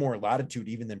much more latitude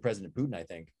even than President Putin, I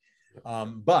think.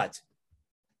 But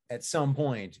at some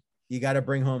point you got to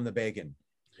bring home the bacon,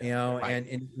 you know, right.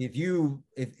 and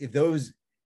if those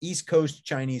East Coast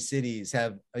Chinese cities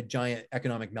have a giant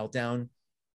economic meltdown,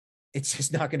 it's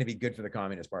just not going to be good for the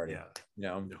Communist Party. Yeah. You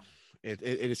know, no, it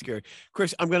is scary.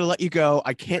 Chris, I'm going to let you go.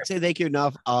 I can't say thank you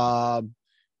enough.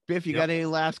 Biff, you got any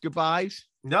last goodbyes?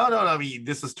 No. I mean,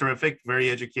 this is terrific. Very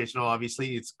educational.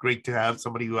 Obviously, it's great to have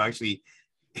somebody who actually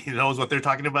knows what they're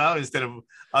talking about instead of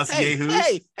us yahoos.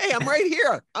 Hey, I'm right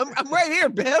here. I'm right here,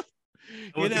 Biff.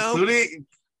 You know, including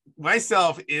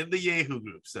myself in the Yahoo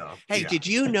group. So, hey, did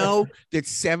you know that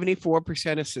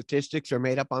 74% of statistics are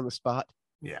made up on the spot?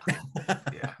 Yeah.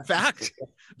 Fact.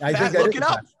 I think look it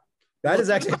up. That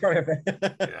is actually part of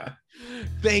it. Yeah.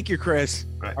 Thank you, Chris.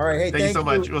 Right. All right. Hey, thank you so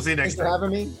much. We'll see you next time. Thanks for having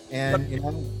me. And you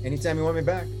know, anytime you want me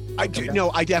back. I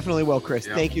definitely will, Chris.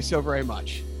 Yeah. Thank you so very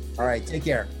much. All right. Take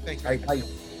care. Thank you. All right. Bye.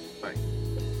 Bye.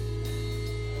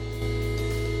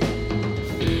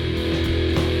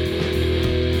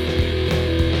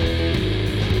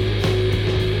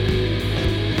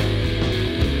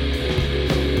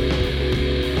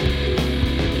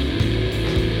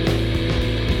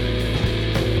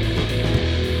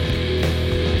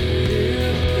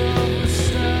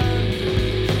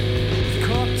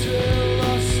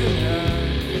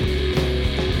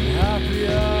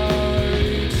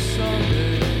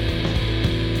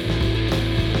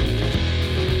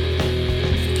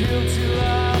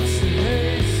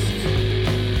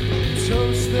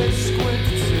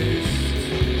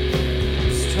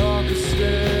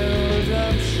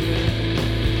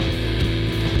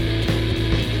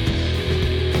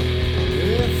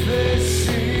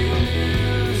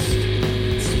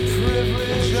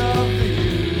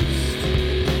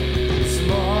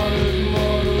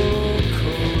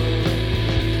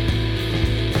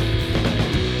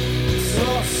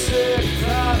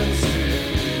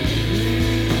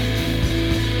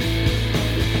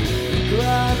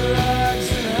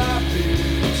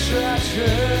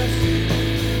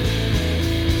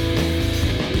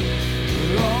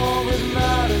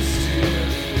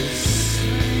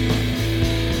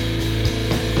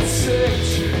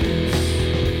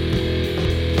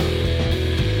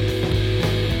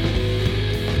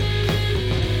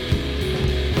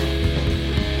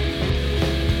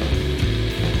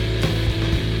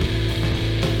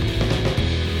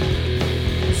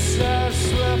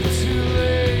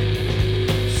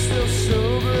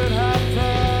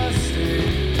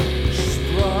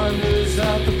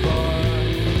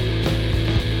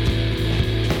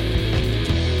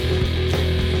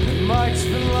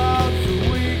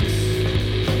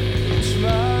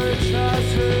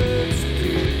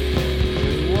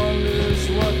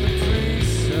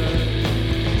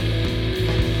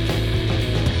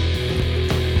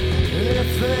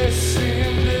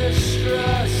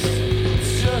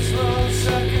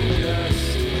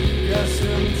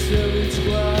 Until each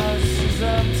glass